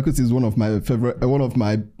 and Fela Kuti is one of my favorite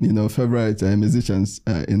musicians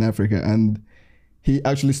in Africa, and he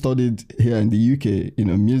actually studied here in the UK,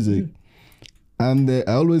 music. And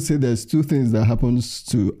I always say there's two things that happens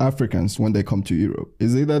to Africans when they come to Europe.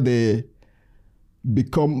 It's either they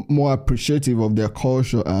become more appreciative of their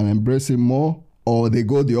culture and embrace it more, or they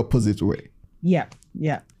go the opposite way. Yeah.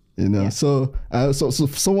 So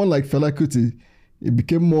someone like Fela Kuti, he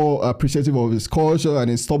became more appreciative of his culture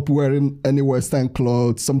and he stopped wearing any Western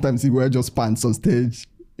clothes. Sometimes he wear just pants on stage,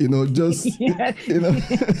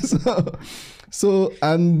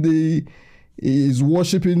 he's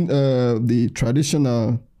worshiping the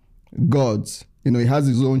traditional gods. He has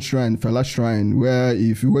his own shrine, Fela Shrine, where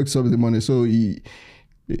if he wakes up in the morning, so he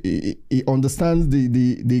understands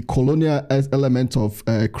the colonial element of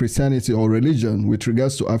Christianity or religion with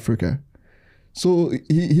regards to Africa. So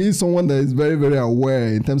he's someone that is very, very aware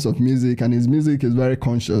in terms of music, and his music is very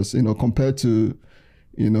conscious, compared to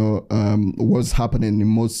what's happening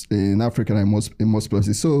in Africa and in most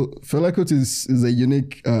places. So Fela Kuti is a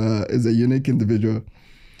unique individual.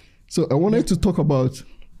 So I wanted to talk about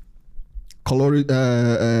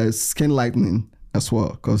skin lightening as well,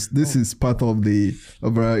 because this is part of the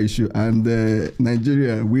overall issue. And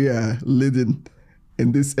Nigeria, we are leading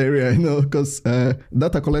in this area, because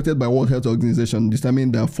data collected by World Health Organization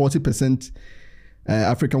determined that 40%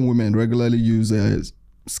 African women regularly use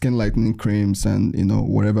skin lightening creams and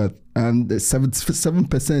whatever, and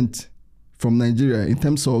 77% from Nigeria in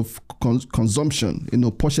terms of consumption,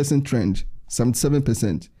 purchasing trend,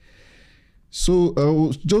 77%. So I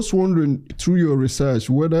was just wondering, through your research,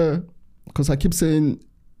 whether, because I keep saying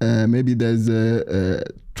maybe there's a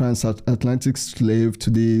transatlantic slave to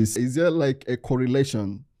this. Is there like a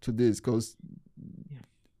correlation to this? Because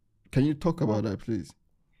can you talk about that, please?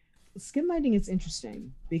 Skin lightening is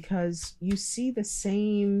interesting because you see the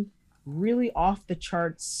same really off the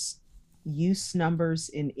charts use numbers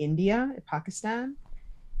in India, Pakistan,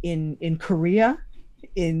 in Korea,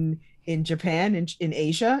 in Japan, in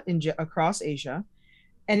Asia, across Asia.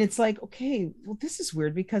 And it's like, okay, well, this is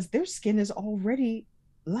weird because their skin is already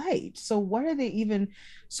light. So what are they even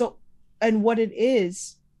and what it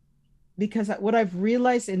is, because what I've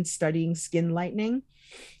realized in studying skin lightening,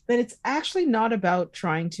 that it's actually not about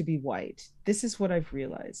trying to be white. This is what I've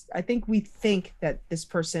realized. I think we think that this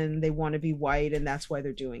person, they want to be white and that's why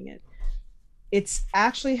they're doing it. It's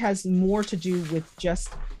actually has more to do with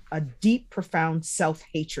just a deep, profound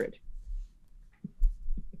self-hatred,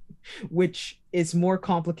 which is more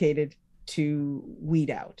complicated to weed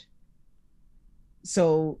out.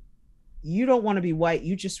 So you don't want to be white.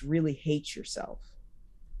 You just really hate yourself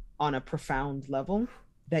on a profound level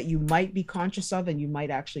that you might be conscious of and you might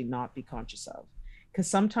actually not be conscious of. Because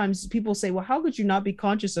sometimes people say, well, how could you not be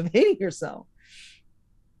conscious of hating yourself?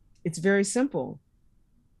 It's very simple.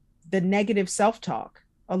 The negative self-talk.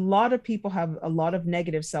 A lot of people have a lot of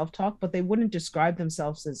negative self-talk, but they wouldn't describe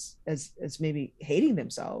themselves as maybe hating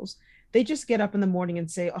themselves. They just get up in the morning and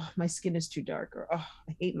say, oh, my skin is too dark, or oh,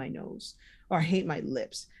 I hate my nose, or I hate my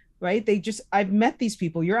lips. Right? I've met these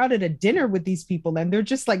people. You're out at a dinner with these people and they're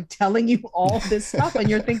just like telling you all this stuff. And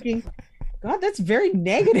you're thinking, God, that's very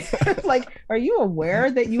negative. Like, are you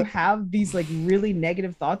aware that you have these like really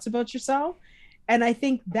negative thoughts about yourself? And I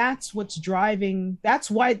think that's what's driving.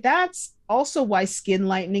 That's also why skin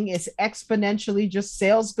lightening is exponentially just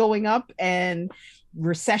sales going up and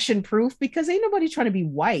recession proof, because ain't nobody trying to be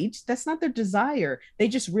white. That's not their desire. They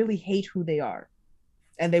just really hate who they are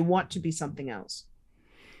and they want to be something else.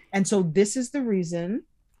 And so this is the reason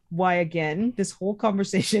why, again, this whole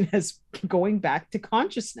conversation is going back to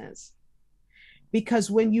consciousness.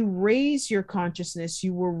 Because when you raise your consciousness,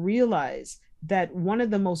 you will realize that one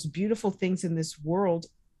of the most beautiful things in this world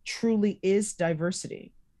truly is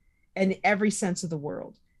diversity, in every sense of the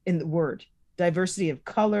world, in the word. Diversity of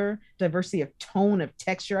color, diversity of tone, of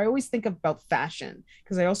texture. I always think about fashion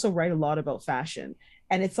because I also write a lot about fashion.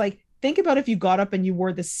 And it's like, think about if you got up and you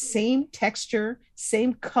wore the same texture,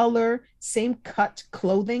 same color, same cut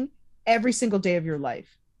clothing every single day of your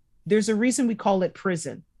life. There's a reason we call it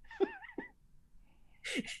prison.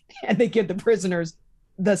 And they give the prisoners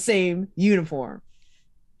the same uniform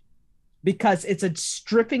because it's a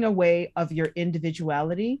stripping away of your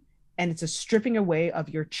individuality, and it's a stripping away of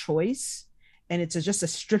your choice, and it's just a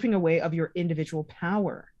stripping away of your individual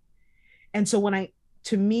power. And so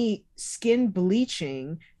to me, skin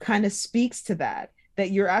bleaching kind of speaks to that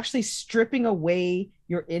you're actually stripping away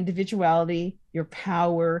your individuality, your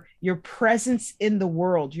power, your presence in the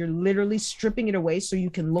world. You're literally stripping it away so you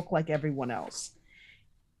can look like everyone else.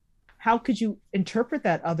 How could you interpret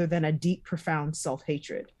that other than a deep, profound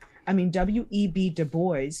self-hatred? I mean, W.E.B. Du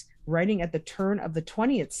Bois, writing at the turn of the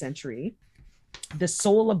 20th century, The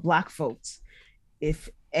Soul of Black Folks. If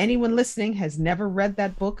anyone listening has never read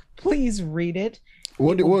that book, please read it.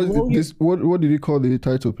 What did he call the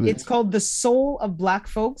title, please? It's called The Soul of Black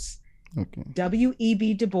Folks. Okay.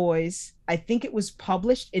 W.E.B. Du Bois. I think it was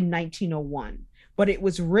published in 1901, but it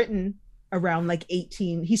was written around like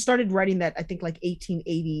he started writing that, I think like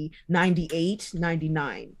 1880, 98,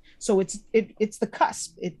 99. So it's the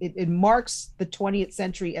cusp. It marks the 20th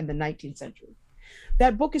century and the 19th century.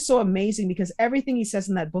 That book is so amazing because everything he says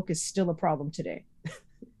in that book is still a problem today.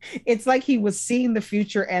 It's like he was seeing the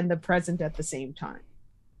future and the present at the same time.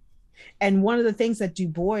 And one of the things that Du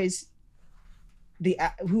Bois,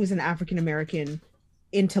 who is an African-American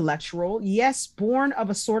intellectual, yes, born of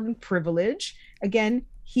a certain privilege. Again,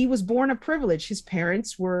 he was born of privilege. His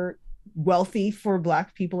parents were wealthy for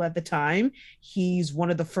Black people at the time. He's one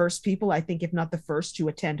of the first people, I think, if not the first, to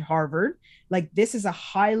attend Harvard. Like, this is a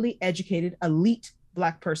highly educated elite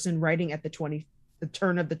Black person writing at the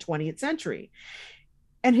turn of the 20th century.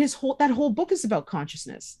 And that whole book is about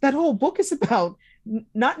consciousness. That whole book is about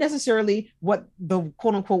not necessarily what the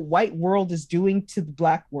quote unquote white world is doing to the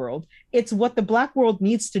Black world. It's what the Black world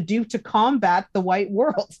needs to do to combat the white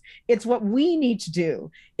world. It's what we need to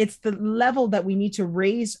do. It's the level that we need to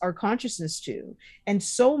raise our consciousness to. And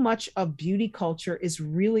so much of beauty culture is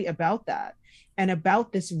really about that, and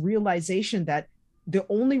about this realization that the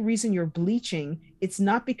only reason you're bleaching, it's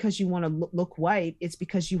not because you want to look white, it's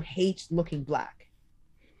because you hate looking Black.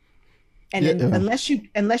 And unless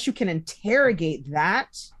you can interrogate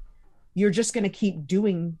that, you're just going to keep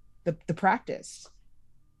doing the practice.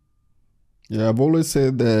 Yeah, I've always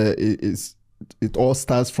said that it all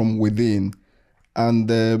starts from within, and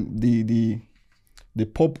the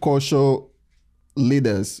pop culture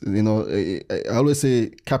leaders, I always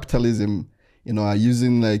say capitalism, are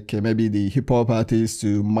using like maybe the hip hop artists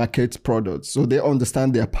to market products, so they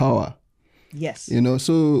understand their power. Yes.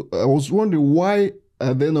 So I was wondering, why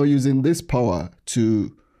are they not using this power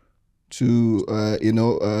to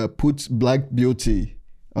put Black beauty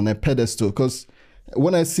on a pedestal? Because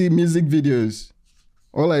when I see music videos,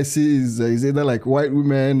 all I see is either like white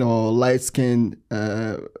women or light-skinned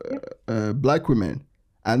Black women.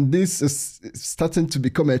 And this is starting to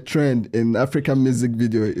become a trend in African music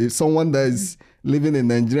video. If someone that is living in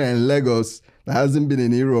Nigeria and Lagos that hasn't been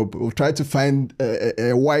in Europe will try to find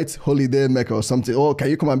a white holiday maker or something, oh, can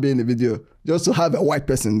you come and be in the video? Just to have a white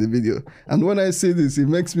person in the video. And when I see this, it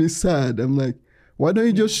makes me sad. I'm like, why don't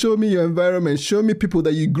you just show me your environment? Show me people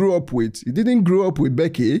that you grew up with. You didn't grow up with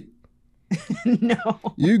Becky. No.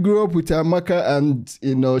 You grew up with Amaka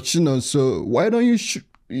and, Chinon. So why don't you,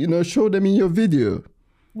 show them in your video?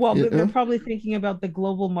 Well, they're probably thinking about the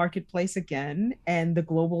global marketplace again and the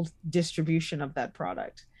global distribution of that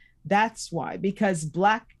product. That's why, because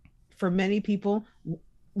Black, for many people,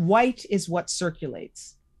 white is what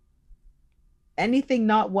circulates. Anything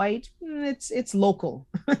not white, it's local.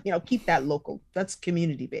 Keep that local. That's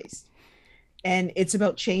community based. And it's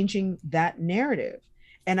about changing that narrative.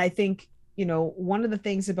 And I think, one of the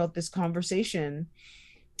things about this conversation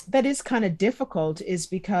that is kind of difficult is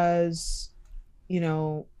because,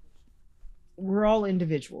 we're all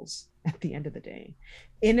individuals at the end of the day.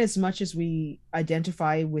 In as much as we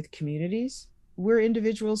identify with communities, we're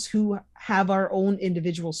individuals who have our own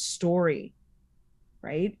individual story,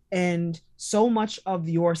 right? And so much of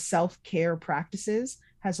your self-care practices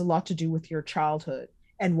has a lot to do with your childhood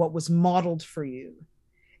and what was modeled for you.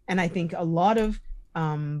 And I think a lot of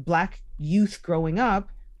Black youth growing up,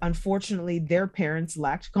 unfortunately, their parents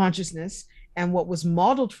lacked consciousness, and what was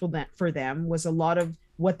modeled for them was a lot of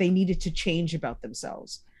what they needed to change about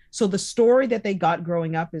themselves. So the story that they got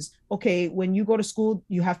growing up is, okay, when you go to school,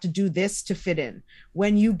 you have to do this to fit in.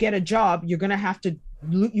 When you get a job, you're going to have to,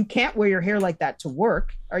 you can't wear your hair like that to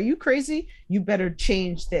work. Are you crazy? You better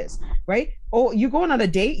change this, right? Oh, you're going on a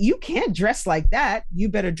date. You can't dress like that. You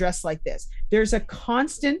better dress like this. There's a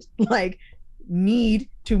constant need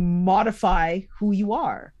to modify who you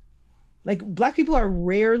are. Black people are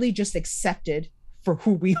rarely just accepted for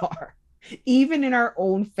who we are. Even in our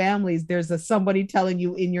own families, there's somebody telling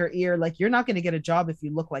you in your ear, you're not going to get a job if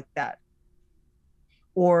you look like that.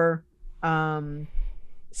 Or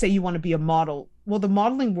say you want to be a model. Well, the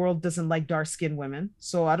modeling world doesn't like dark-skinned women.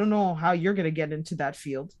 So I don't know how you're going to get into that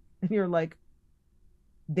field. And you're like,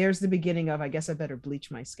 there's the beginning of, I guess I better bleach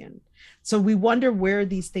my skin. So we wonder where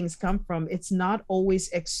these things come from. It's not always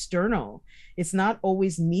external. It's not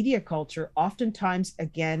always media culture. Oftentimes,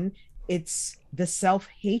 again, it's the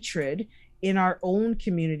self-hatred in our own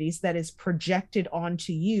communities that is projected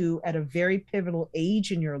onto you at a very pivotal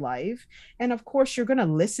age in your life. And of course, you're going to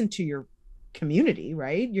listen to your community,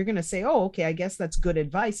 right? You're going to say, oh, okay, I guess that's good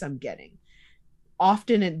advice I'm getting.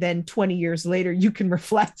 Often, and then 20 years later, you can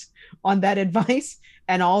reflect on that advice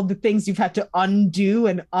and all the things you've had to undo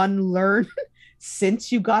and unlearn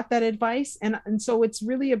since you got that advice. And so it's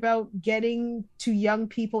really about getting to young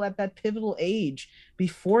people at that pivotal age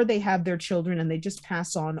before they have their children and they just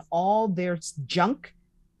pass on all their junk.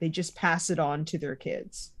 They just pass it on to their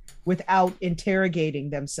kids without interrogating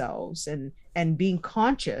themselves and being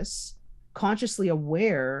consciously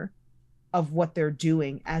aware of what they're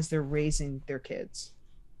doing as they're raising their kids.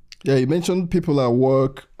 Yeah, you mentioned people at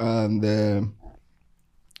work, and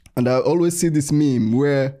I always see this meme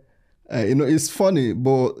where it's funny,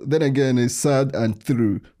 but then again, it's sad and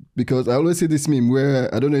true, because I always see this meme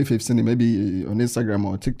where, I don't know if you've seen it, maybe on Instagram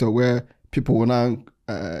or TikTok, where people will now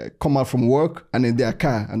come out from work and in their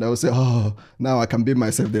car, and I will say, oh, now I can be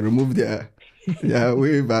myself. They remove their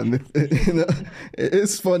wave, and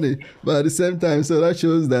it's funny, but at the same time, so that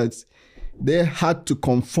shows that they had to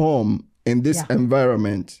conform in this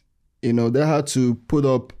environment. You know, they had to put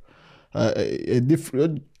up a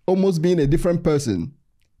different, almost being a different person.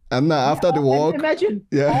 And now after the walk, imagine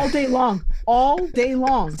all day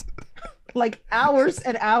long, like hours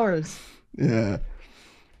and hours. Yeah.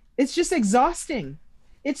 It's just exhausting.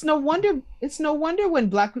 It's no wonder when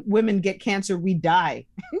Black women get cancer, we die.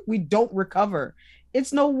 We don't recover.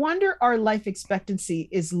 It's no wonder our life expectancy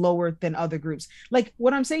is lower than other groups. Like,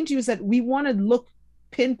 what I'm saying to you is that we want to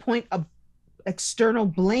pinpoint a external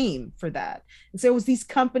blame for that and say it was these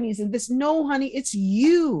companies and this. No, honey, it's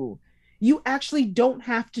you. You actually don't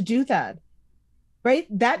have to do that, right?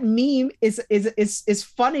 That meme is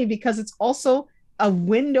funny because it's also a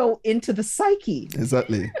window into the psyche.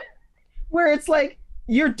 Exactly. Where it's like,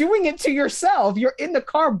 you're doing it to yourself. You're in the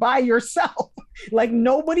car by yourself. Like,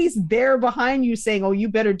 nobody's there behind you saying, oh, you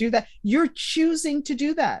better do that. You're choosing to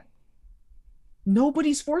do that.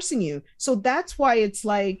 Nobody's forcing you. So that's why it's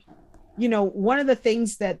like, you know, one of the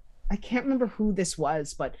things that I can't remember who this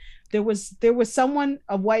was, but there was someone,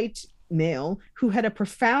 a white male, who had a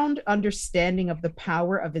profound understanding of the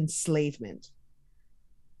power of enslavement.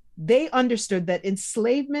 They understood that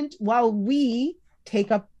enslavement, while we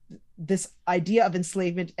take up this idea of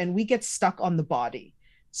enslavement and we get stuck on the body.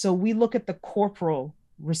 So we look at the corporal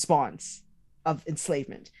response of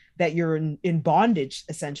enslavement, that you're in bondage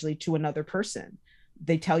essentially to another person.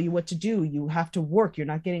 They tell you what to do. You have to work. You're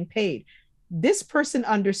not getting paid. This person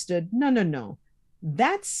understood, no.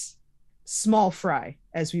 That's small fry,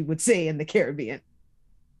 as we would say in the Caribbean.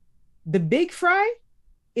 The big fry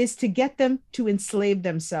is to get them to enslave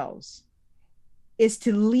themselves, is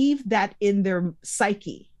to leave that in their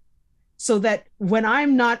psyche. So that when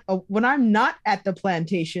I'm not at the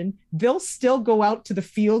plantation, they'll still go out to the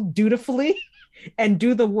field dutifully and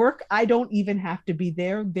do the work. I don't even have to be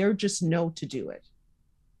there. They're just know to do it.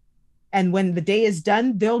 And when the day is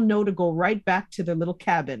done, they'll know to go right back to their little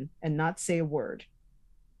cabin and not say a word.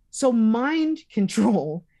 So mind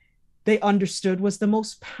control, they understood, was the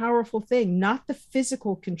most powerful thing, not the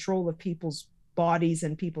physical control of people's bodies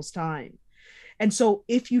and people's time. And so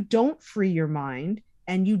if you don't free your mind,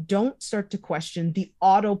 and you don't start to question the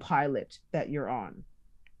autopilot that you're on,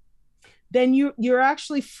 then you're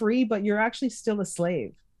actually free, but you're actually still a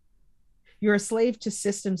slave. You're a slave to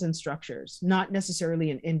systems and structures, not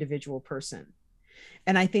necessarily an individual person.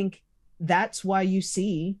 And I think that's why you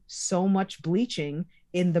see so much bleaching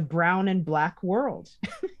in the brown and black world,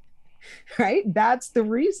 right? That's the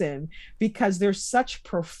reason, because there's such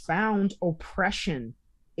profound oppression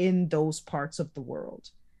in those parts of the world.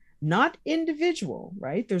 Not individual,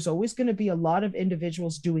 right? There's always going to be a lot of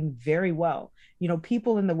individuals doing very well. You know,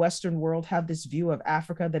 people in the Western world have this view of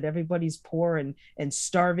Africa that everybody's poor and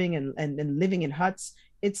starving and living in huts.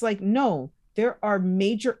 It's like, no, there are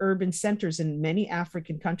major urban centers in many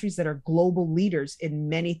African countries that are global leaders in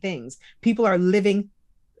many things. People are living,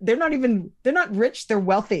 they're not rich, they're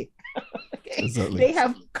wealthy. Okay? Exactly. They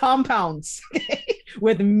have compounds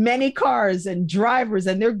with many cars and drivers,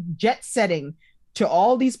 and they're jet setting to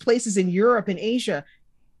all these places in Europe and Asia,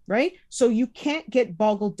 right? So you can't get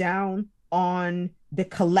boggled down on the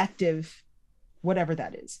collective, whatever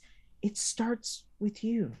that is. It starts with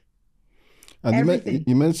you. And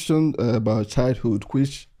you mentioned about childhood,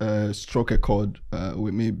 which struck a chord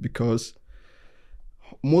with me, because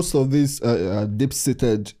most of these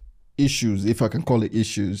deep-seated issues, if I can call it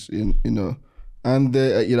issues, you know, and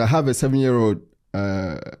I have a 7-year-old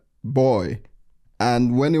boy.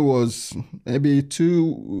 And when it was maybe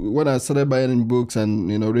 2, when I started buying books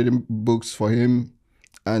and, you know, reading books for him,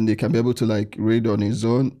 and he can be able to like read on his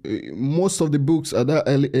own, most of the books at that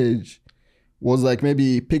early age was like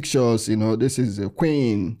maybe pictures, you know, this is a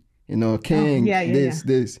queen, you know, king,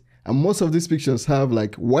 this. And most of these pictures have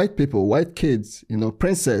like white people, white kids, you know,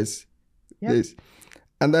 princess, this.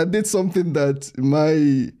 And I did something that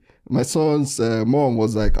my son's mom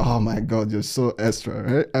was like, oh my God, you're so extra,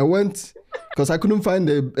 right? I went... because I couldn't find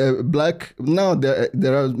a black, now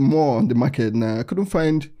there are more on the market now. I couldn't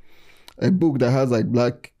find a book that has like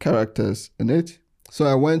black characters in it. So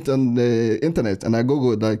I went on the internet and I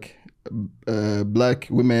Googled like black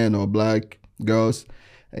women or black girls.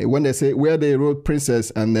 When they say where they wrote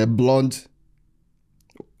princess and a blonde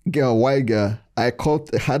girl, white girl, I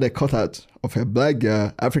had a cutout of a black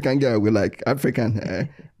girl, African girl with like African hair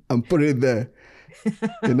and put it there.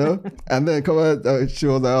 You know, and then she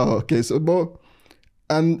was like, oh, okay,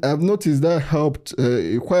 and I've noticed that helped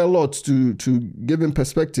quite a lot to give him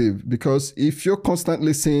perspective, because if you're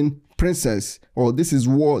constantly saying princess, or this is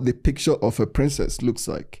what the picture of a princess looks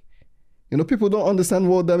like, you know, people don't understand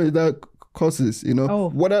what that courses. You know, Oh,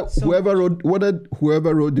 whether so whoever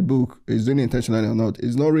wrote the book is doing it intentionally or not,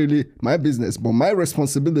 it's not really my business. But my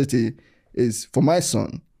responsibility is for my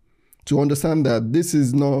son to understand that this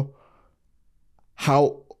is not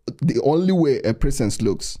how the only way a princess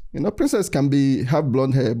looks. You know, princess can have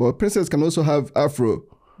blonde hair, but a princess can also have afro.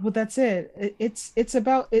 well, that's it. It's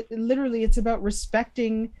about it. Literally, it's about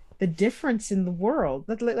respecting the difference in the world.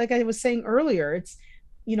 Like I was saying earlier, it's,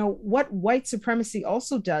 you know, what white supremacy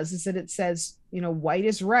also does is that it says, you know, white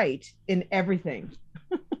is right in everything.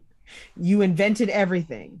 You invented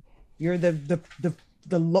everything. You're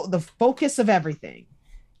the focus of everything,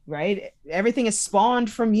 right? Everything is spawned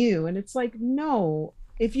from you, and it's like, no.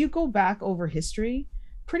 If you go back over history,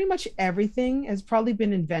 pretty much everything has probably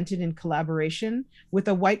been invented in collaboration with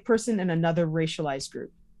a white person and another racialized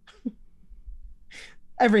group.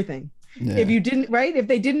 Everything. Yeah. If you didn't, right? If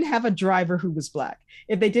they didn't have a driver who was black,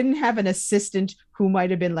 if they didn't have an assistant who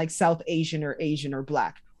might have been like South Asian or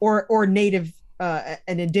black or native,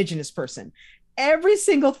 an indigenous person, every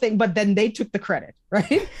single thing, but then they took the credit,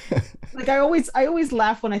 right? Like I always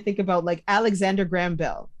laugh when I think about like Alexander Graham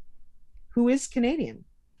Bell, who is Canadian,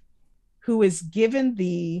 who is given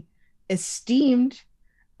the esteemed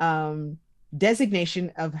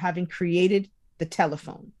designation of having created the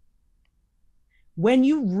telephone. When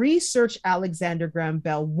you research Alexander Graham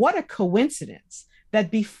Bell, what a coincidence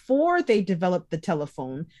that before they developed the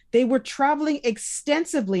telephone, they were traveling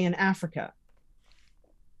extensively in Africa.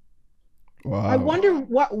 Wow. I wonder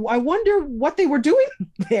what they were doing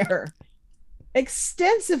there.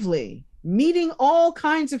 Extensively, meeting all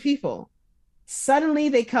kinds of people. Suddenly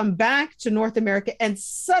they come back to North America, and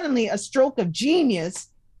suddenly, a stroke of genius,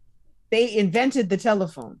 they invented the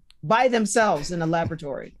telephone by themselves in a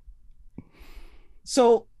laboratory.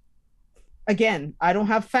 So again, I don't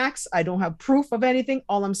have facts. I don't have proof of anything.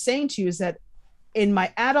 All I'm saying to you is that in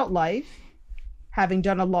my adult life, having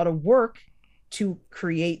done a lot of work to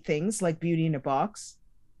create things like Beauty in a Box,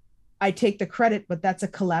 I take the credit, but that's a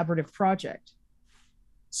collaborative project.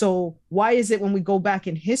 So why is it when we go back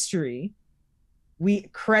in history, we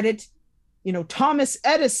credit, you know, Thomas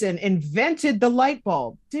Edison invented the light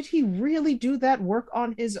bulb? Did he really do that work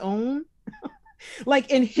on his own? Like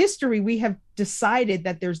in history, we have decided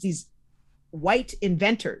that there's these white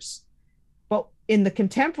inventors. But in the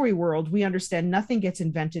contemporary world, we understand nothing gets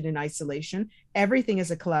invented in isolation. Everything is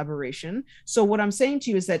a collaboration. So what I'm saying to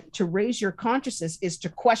you is that to raise your consciousness is to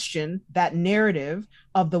question that narrative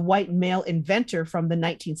of the white male inventor from the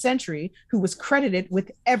 19th century who was credited with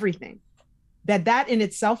everything. That in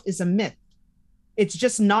itself is a myth. It's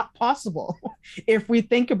just not possible. If we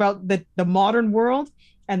think about the modern world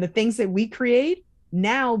and the things that we create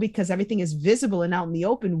now, because everything is visible and out in the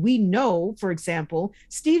open, we know, for example,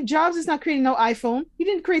 Steve Jobs is not creating no iPhone. He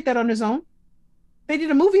didn't create that on his own. They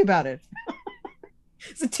did a movie about it.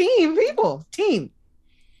 It's a team, team.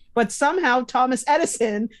 But somehow Thomas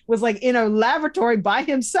Edison was like in a laboratory by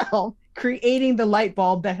himself, creating the light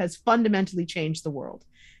bulb that has fundamentally changed the world.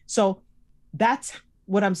 So that's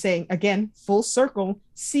what I'm saying. Again, full circle,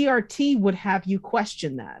 CRT would have you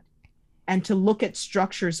question that and to look at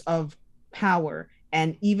structures of power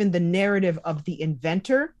and even the narrative of the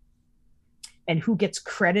inventor and who gets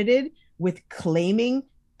credited with claiming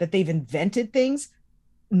that they've invented things.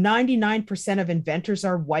 99% of inventors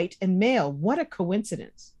are white and male. What a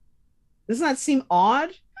coincidence. Doesn't that seem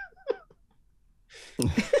odd?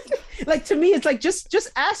 Like, to me, it's like,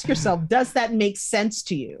 just ask yourself, does that make sense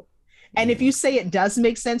to you? And if you say it does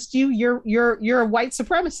make sense to you, you're a white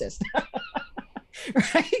supremacist.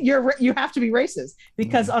 Right? You have to be racist,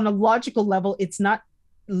 because on a logical level, it's not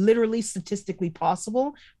literally statistically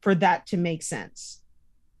possible for that to make sense,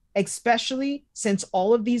 especially since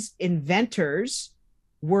all of these inventors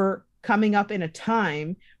were coming up in a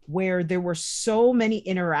time where there were so many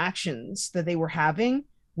interactions that they were having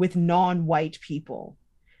with non-white people.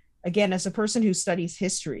 Again, as a person who studies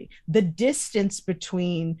history, the distance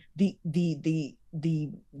between the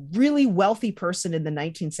really wealthy person in the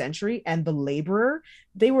 19th century and the laborer,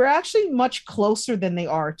 they were actually much closer than they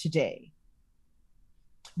are today.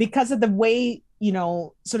 Because of the way, you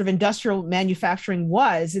know, sort of industrial manufacturing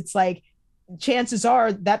was, it's like, chances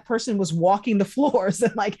are that person was walking the floors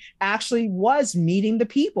and like actually was meeting the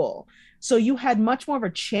people. So you had much more of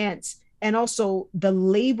a chance. And also the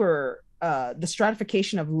labor, the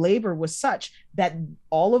stratification of labor was such that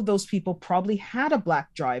all of those people probably had a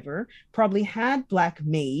black driver, probably had black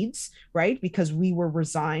maids, right? Because we were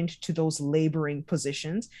resigned to those laboring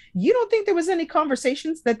positions. You don't think there was any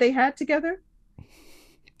conversations that they had together?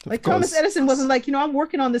 Like Thomas Edison wasn't like, you know, I'm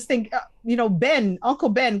working on this thing, you know, Ben, Uncle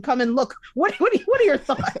Ben, come and look. What are your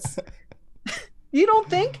thoughts? You don't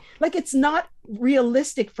think? Like, it's not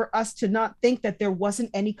realistic for us to not think that there wasn't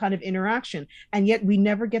any kind of interaction, and yet we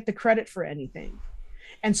never get the credit for anything.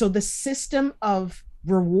 And so the system of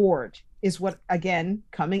reward is what, again,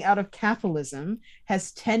 coming out of capitalism,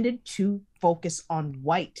 has tended to focus on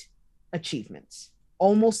white achievements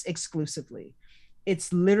almost exclusively.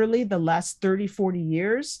 It's literally the last 30, 40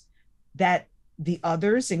 years that the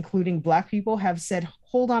others, including Black people, have said,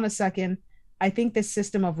 hold on a second. I think this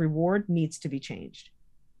system of reward needs to be changed,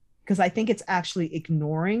 because I think it's actually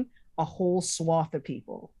ignoring a whole swath of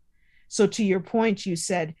people. So to your point, you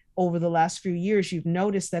said over the last few years, you've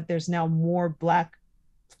noticed that there's now more Black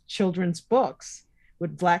children's books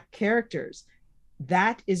with Black characters.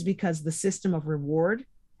 That is because the system of reward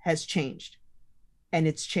has changed, and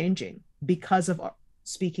it's changing because of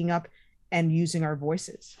speaking up and using our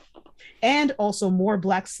voices. And also more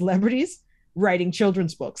Black celebrities writing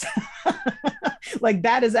children's books. Like,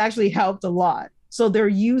 that has actually helped a lot. So they're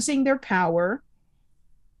using their power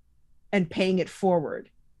and paying it forward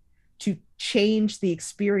to change the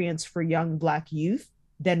experience for young Black youth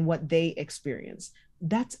than what they experience.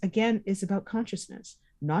 That, again, is about consciousness,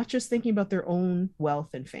 not just thinking about their own wealth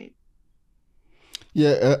and fame.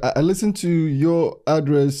 Yeah, I listened to your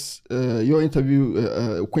address, your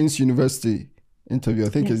interview, Queen's University interview. I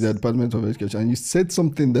think it's the Department of Education, and you said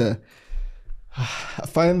something there. I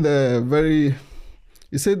find very.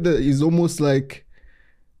 You said that it's almost like,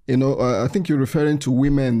 I think you're referring to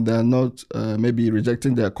women that are not maybe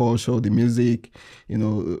rejecting their culture, the music.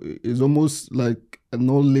 It's almost like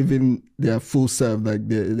not living their full self, like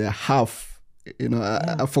they're half.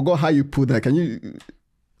 I forgot how you put that. Can you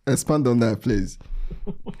expand on that, please?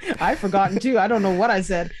 I've forgotten too. I don't know what I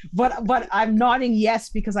said, but I'm nodding yes,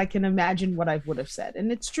 because I can imagine what I would have said.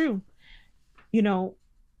 And it's true.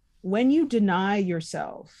 When you deny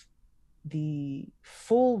yourself the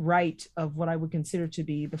full right of what I would consider to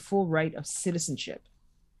be the full right of citizenship,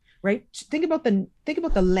 right? Think about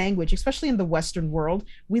the language, especially in the Western world.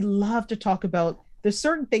 We love to talk about, there's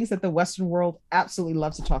certain things that the Western world absolutely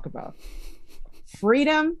loves to talk about.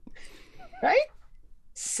 Freedom, right?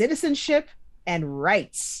 Citizenship and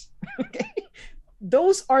rights. Okay?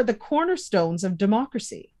 Those are the cornerstones of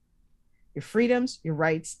democracy. Your freedoms, your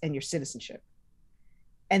rights, and your citizenship.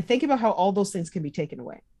 And think about how all those things can be taken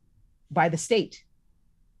away by the state.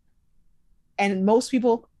 And most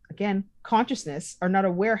people, again, consciousness, are not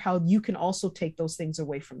aware how you can also take those things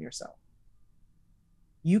away from yourself.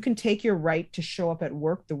 You can take your right to show up at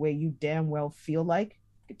work the way you damn well feel like.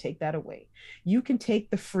 You can take that away. You can take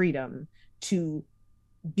the freedom to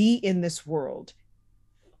be in this world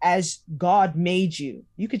as God made you.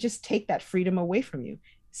 You could just take that freedom away from you.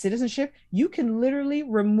 Citizenship, you can literally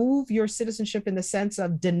remove your citizenship in the sense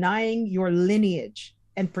of denying your lineage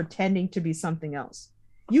and pretending to be something else.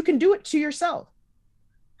 You can do it to yourself.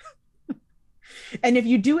 And if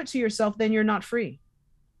you do it to yourself, then you're not free.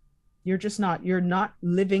 You're not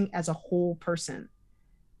living as a whole person.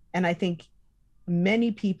 And I think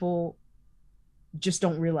many people just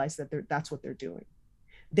don't realize that that's what they're doing.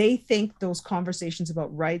 They think those conversations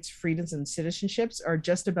about rights, freedoms, and citizenships are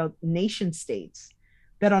just about nation states,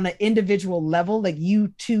 that on an individual level, like, you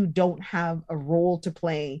too don't have a role to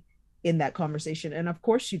play in that conversation. And of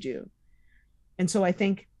course you do. And so I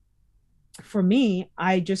think for me,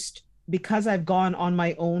 because I've gone on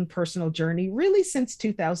my own personal journey really since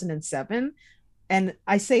 2007, and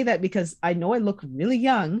I say that because I know I look really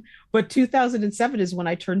young, but 2007 is when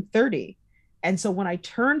I turned 30. And so when I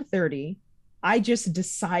turned 30, I just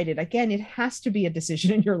decided, again, it has to be a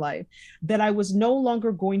decision in your life, that I was no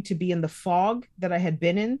longer going to be in the fog that I had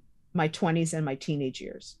been in my 20s and my teenage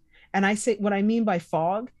years. And I say, what I mean by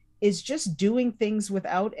fog is just doing things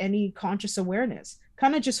without any conscious awareness,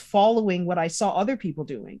 kind of just following what I saw other people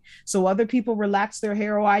doing. So other people relax their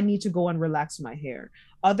hair. Oh, I need to go and relax my hair.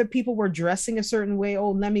 Other people were dressing a certain way.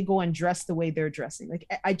 Oh, let me go and dress the way they're dressing. Like,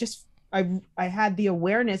 I had the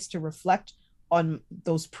awareness to reflect on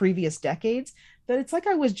those previous decades, that it's like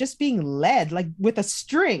I was just being led, like with a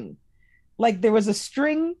string. Like, there was a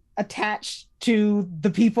string attached to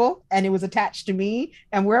the people, and it was attached to me,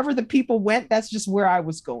 and wherever the people went, that's just where I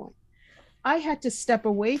was going. I had to step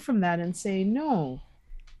away from that and say, no,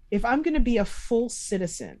 if I'm going to be a full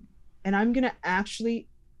citizen and I'm going to actually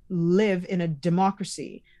live in a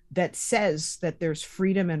democracy that says that there's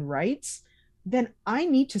freedom and rights, then I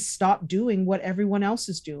need to stop doing what everyone else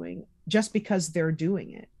is doing just because they're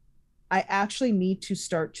doing it. I actually need to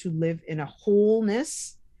start to live in a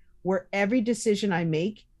wholeness where every decision I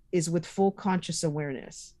make is with full conscious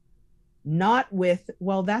awareness, not with,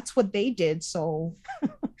 well, that's what they did, so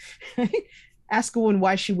ask a woman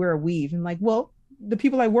why she wear a weave, and like, well, the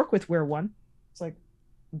people I work with wear one. It's like,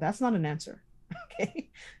 that's not an answer. Okay.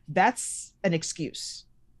 That's an excuse.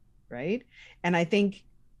 Right. And I think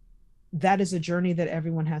that is a journey that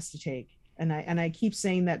everyone has to take. And I keep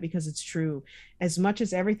saying that because it's true. As much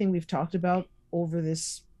as everything we've talked about over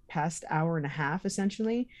this past hour and a half,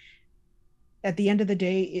 essentially, at the end of the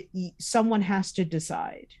day, someone has to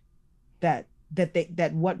decide that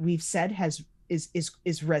what we've said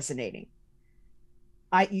is resonating.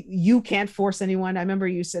 You can't force anyone. I remember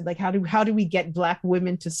you said, like, how do we get Black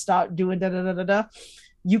women to stop doing da da da da da?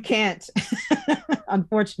 You can't.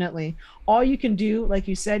 Unfortunately, all you can do, like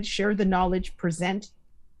you said, share the knowledge, present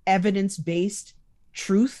evidence-based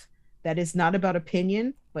truth that is not about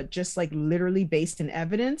opinion, but just like literally based in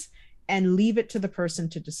evidence, and leave it to the person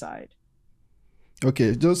to decide.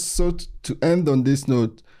 Okay, just so to end on this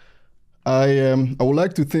note, I would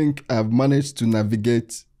like to think I've managed to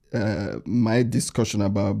navigate my discussion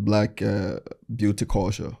about Black beauty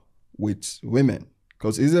culture with women,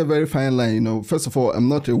 because it's a very fine line. You know, first of all, I'm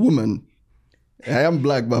not a woman. I am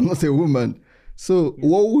Black, but I'm not a woman. So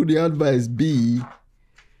what would the advice be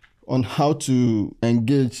on how to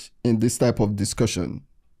engage in this type of discussion?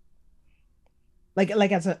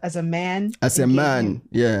 Like as a man? As a man,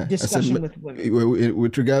 yeah. Discussion with women.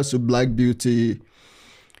 With regards to Black beauty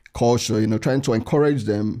culture, you know, trying to encourage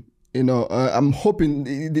them. You know, I'm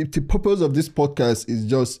hoping the purpose of this podcast is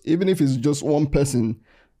just, even if it's just one person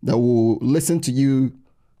that will listen to you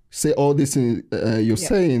say all this you're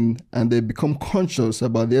saying, and they become conscious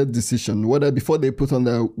about their decision, whether before they put on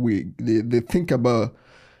their wig, they think about,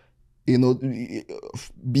 you know,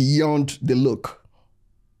 beyond the look.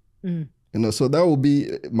 You know, so that will be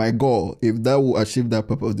my goal, if that will achieve that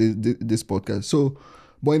purpose, this podcast. So,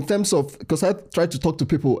 but in terms of, because I try to talk to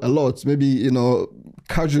people a lot, maybe, you know,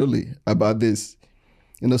 casually about this,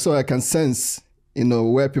 you know, so I can sense, you know,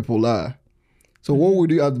 where people are. So what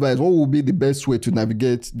would you advise? What would be the best way to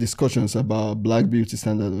navigate discussions about Black beauty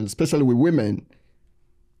standards, especially with women?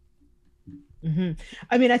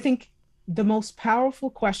 I mean, I think the most powerful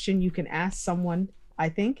question you can ask someone, I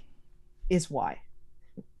think, is why.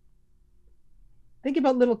 Think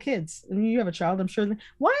about little kids. I mean, you have a child, I'm sure.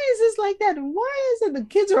 Why is this like that? Why is it? The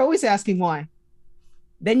kids are always asking why.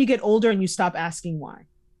 Then you get older and you stop asking why.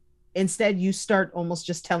 Instead, you start almost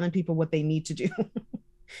just telling people what they need to do.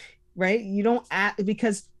 Right? You don't ask,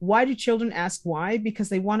 because why do children ask why? Because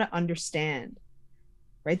they want to understand.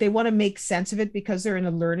 Right? They want to make sense of it because they're in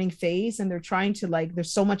a learning phase and they're trying to, like,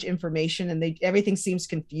 there's so much information and everything seems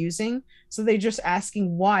confusing. So they're just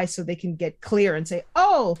asking why, so they can get clear and say,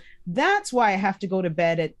 oh, that's why I have to go to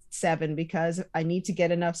bed at 7, because I need to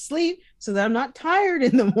get enough sleep so that I'm not tired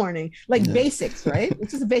in the morning. Like basics, right?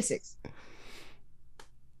 This is the basics.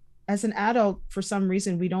 As an adult, for some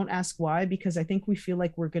reason, we don't ask why, because I think we feel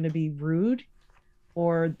like we're going to be rude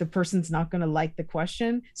or the person's not going to like the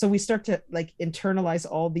question. So we start to, like, internalize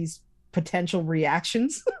all these potential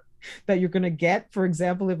reactions that you're going to get. For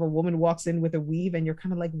example, if a woman walks in with a weave and you're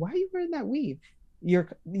kind of like, why are you wearing that weave? You're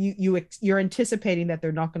anticipating that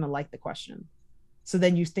they're not going to like the question. So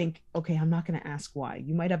then you think, okay, I'm not going to ask why.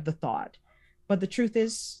 You might have the thought, but the truth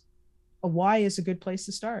is, a why is a good place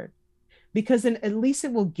to start, because then at least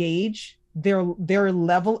it will gauge their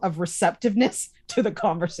level of receptiveness to the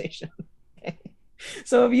conversation. Okay?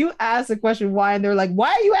 So if you ask a question why and they're like,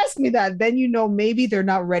 why are you asking me that? Then you know maybe they're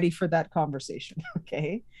not ready for that conversation.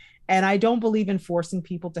 Okay. And I don't believe in forcing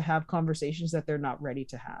people to have conversations that they're not ready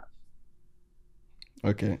to have.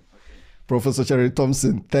 Okay. Professor Cheryl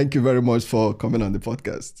Thompson, thank you very much for coming on the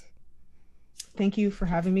podcast. Thank you for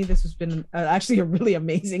having me. This has been actually a really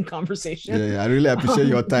amazing conversation. Yeah, I really appreciate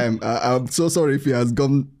your time. I'm so sorry if it has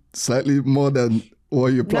gone slightly more than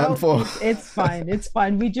what you planned for. It's fine. It's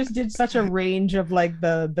fine. We just did such a range of, like,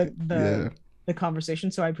 the conversation.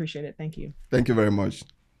 So I appreciate it. Thank you. Thank you very much.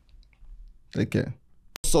 Take care.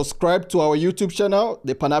 Subscribe to our YouTube channel,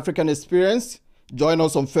 The Pan-African Experience. Join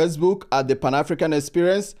us on Facebook at The Pan-African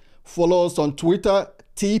Experience. Follow us on Twitter,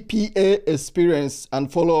 TPA Experience, and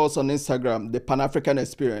follow us on Instagram, The Pan-African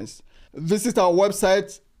Experience. Visit our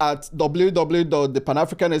website at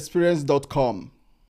www.thepanafricanexperience.com.